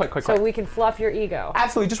bakery Sweet. Quick. so we can fluff your ego.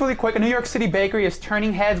 Absolutely. Just really quick, a New York City bakery is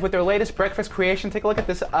turning heads with their latest breakfast creation. Take a look at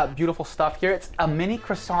this beautiful stuff here. It's a mini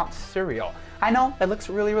croissant cereal. I know, it looks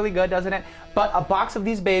really, really good, doesn't it? But a box of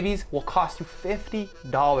these babies will cost you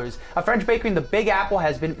 $50. A French bakery in the Big Apple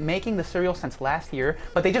has been making the cereal since last year,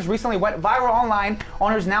 but they just recently went viral online.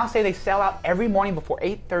 Owners now say they sell out every morning before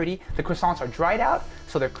 8:30. The croissants are dried out,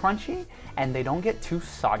 so they're crunchy, and they don't get too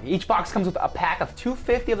soggy. Each box comes with a pack of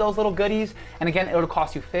 250 of those little goodies, and again, it'll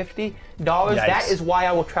cost you $50. Yikes. That is why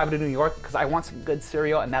I will travel to New York, because I want some good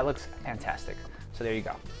cereal, and that looks fantastic. So there you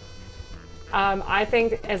go. I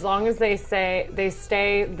think as long as they stay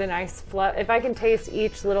the nice fluff. If I can taste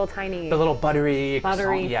each little tiny The little buttery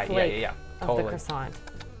flake yeah. of Totally. the croissant.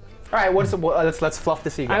 All right, let's fluff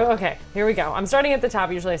this ego. Okay, here we go. I'm starting at the top.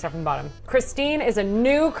 Usually I start from the bottom. Christine is a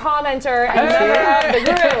new commenter and member of the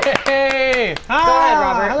group. Hey! Go ahead,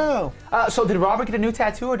 Robert. Hello. So did Robert get a new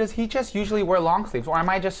tattoo, or does he just usually wear long sleeves, or am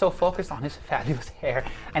I just so focused on his fabulous hair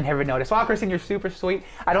and never noticed? Wow, Christine, you're super sweet.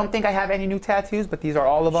 I don't think I have any new tattoos, but these are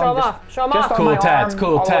all of them. Show 'em off. Show 'em just off. on my Cool tats, arm,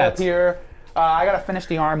 cool all the way up tats. here. I gotta finish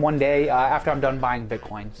the arm one day after I'm done buying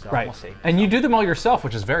Bitcoin. So Right. we'll see. And you do them all yourself,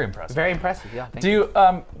 which is very impressive. Very impressive, yeah. Thank Do you,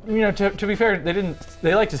 to be fair,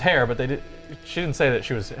 they liked his hair, but they she didn't say that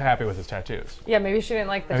she was happy with his tattoos. Yeah, maybe she didn't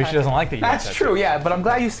like the Maybe she doesn't like the That's true, yeah, but I'm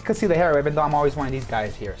glad you could see the hair, even though I'm always one of these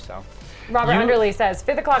guys here, so. Robert Underley says,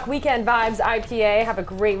 5 o'clock weekend vibes IPA. Have a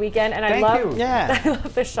great weekend. And Thank you. I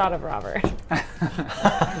love this shot of Robert.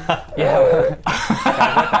 Yeah. What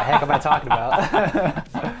the heck am I talking about?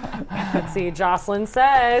 Let's see. Jocelyn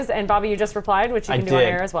says, and Bobby, you just replied, which you can do on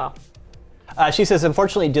air as well. She says,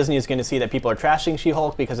 unfortunately, Disney is going to see that people are trashing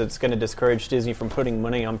She-Hulk because it's going to discourage Disney from putting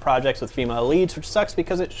money on projects with female leads, which sucks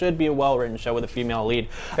because it should be a well-written show with a female lead.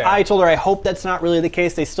 Fair. I told her I hope that's not really the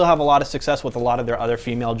case. They still have a lot of success with a lot of their other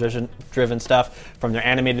female-driven stuff from their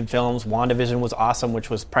animated films. WandaVision was awesome, which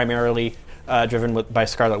was primarily driven by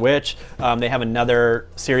Scarlet Witch. They have another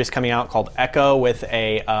series coming out called Echo with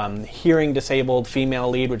a hearing-disabled female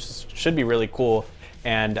lead, which should be really cool.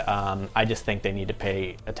 And I just think they need to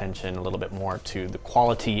pay attention a little bit more to the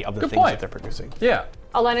quality of the things that they're producing. Yeah.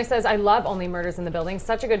 Alena says, I love Only Murders in the Building.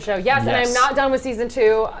 Such a good show. Yes, and I'm not done with season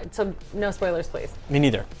 2, so no spoilers, please. Me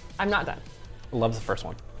neither. I'm not done. Love the first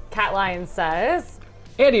one. Cat Lion says,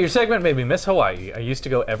 Andy, your segment made me miss Hawaii. I used to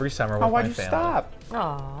go every summer with my family. Why'd you stop?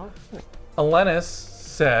 Aww. Alanis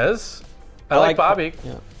says, I like Bobby.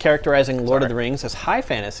 Characterizing Lord of the Rings as high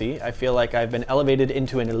fantasy, I feel like I've been elevated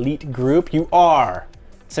into an elite group. You are.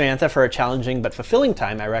 Samantha, for a challenging but fulfilling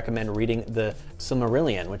time, I recommend reading The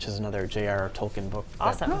Silmarillion, which is another J.R.R. Tolkien book.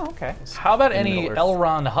 Awesome. Oh, okay. How about any L.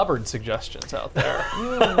 Ron Hubbard suggestions out there?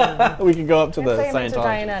 We can go up to the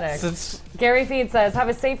Scientology. Gary Feed says, have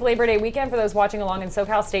a safe Labor Day weekend for those watching along in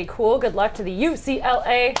SoCal. Stay cool. Good luck to the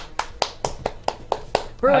UCLA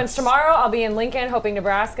Bruins tomorrow. I'll be in Lincoln, hoping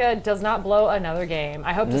Nebraska does not blow another game.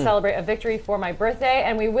 I hope to celebrate a victory for my birthday,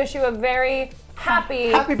 and we wish you a very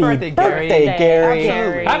happy birthday, Gary.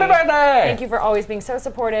 Gary. Happy birthday! Thank you for always being so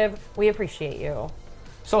supportive. We appreciate you.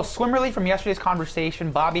 So, Swimmerly from yesterday's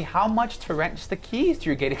conversation, Bobby, how much to rent the keys to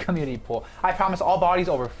your gated community pool? I promise all bodies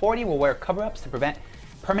over 40 will wear cover-ups to prevent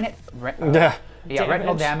permanent retinal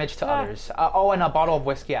damage to others. And a bottle of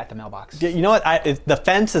whiskey at the mailbox. You know what? The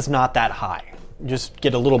fence is not that high. Just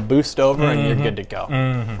get a little boost over and you're good to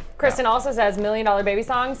go. Kristen also says, $1 Million Baby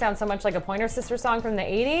song sounds so much like a Pointer Sister song from the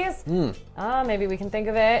 80s. Maybe we can think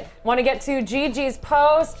of it. Want to get to Gigi's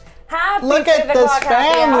post. Happy Look at this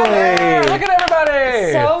family. Look at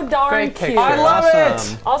everybody. So darn cute. I love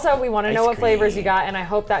it. Also, we want to know what flavors you got, and I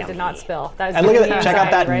hope that did not spill. That is And look at that. Check out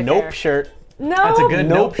that right Nope there. shirt. No. That's a good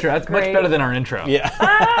Nope shirt. That's Great. much better than our intro.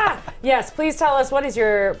 Yeah. Yes, please tell us what is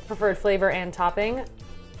your preferred flavor and topping.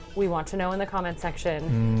 We want to know in the comment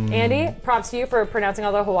section. Andy, props to you for pronouncing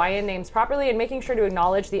all the Hawaiian names properly and making sure to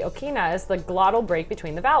acknowledge the okinas, the glottal break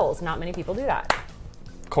between the vowels. Not many people do that.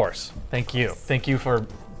 Of course. Thank you. Thank you for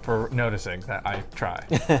noticing that I try.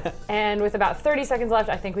 And with about 30 seconds left,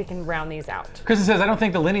 I think we can round these out. Kristen says, I don't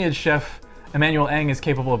think the lineage chef Emmanuel Eng is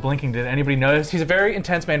capable of blinking. Did anybody notice? He's a very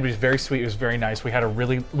intense man, but he's very sweet. He was very nice. We had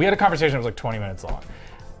a conversation that was like 20 minutes long.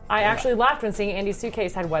 I actually laughed when seeing Andy's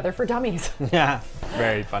suitcase had weather for dummies. Yeah,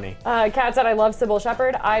 very funny. Kat said, I love Sybil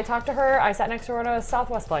Shepherd. I talked to her. I sat next to her on a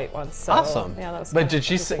Southwest flight once. So, awesome. Yeah, that was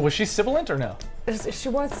But was she sibilant or no? She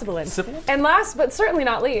was sibilant. Sibilant? And last but certainly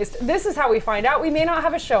not least, this is how we find out we may not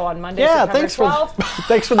have a show on Monday, Yeah, September thanks 12th.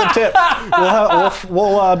 thanks for the tip.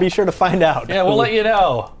 We'll be sure to find out. Yeah, we'll let you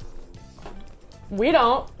know. We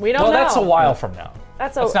don't know. Well, that's a while from now.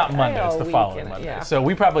 That's not Monday. It's the week following in it, Monday. yeah. So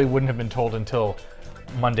we probably wouldn't have been told until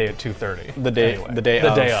Monday at 2:30. The day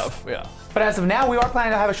of. Yeah. But as of now, we are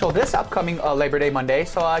planning to have a show this upcoming Labor Day Monday,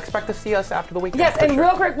 so expect to see us after the weekend. Yes, and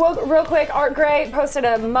real quick, Art Gray posted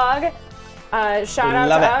a mug. Shout out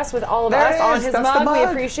to us with all of us on his mug. We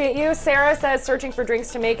appreciate you. Sarah says, searching for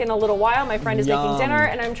drinks to make in a little while. My friend is making dinner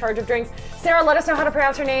and I'm in charge of drinks. Sarah, let us know how to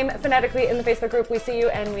pronounce her name phonetically in the Facebook group. We see you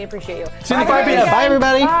and we appreciate you. See you at 5 p.m. Bye,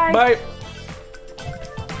 everybody. Bye. Bye.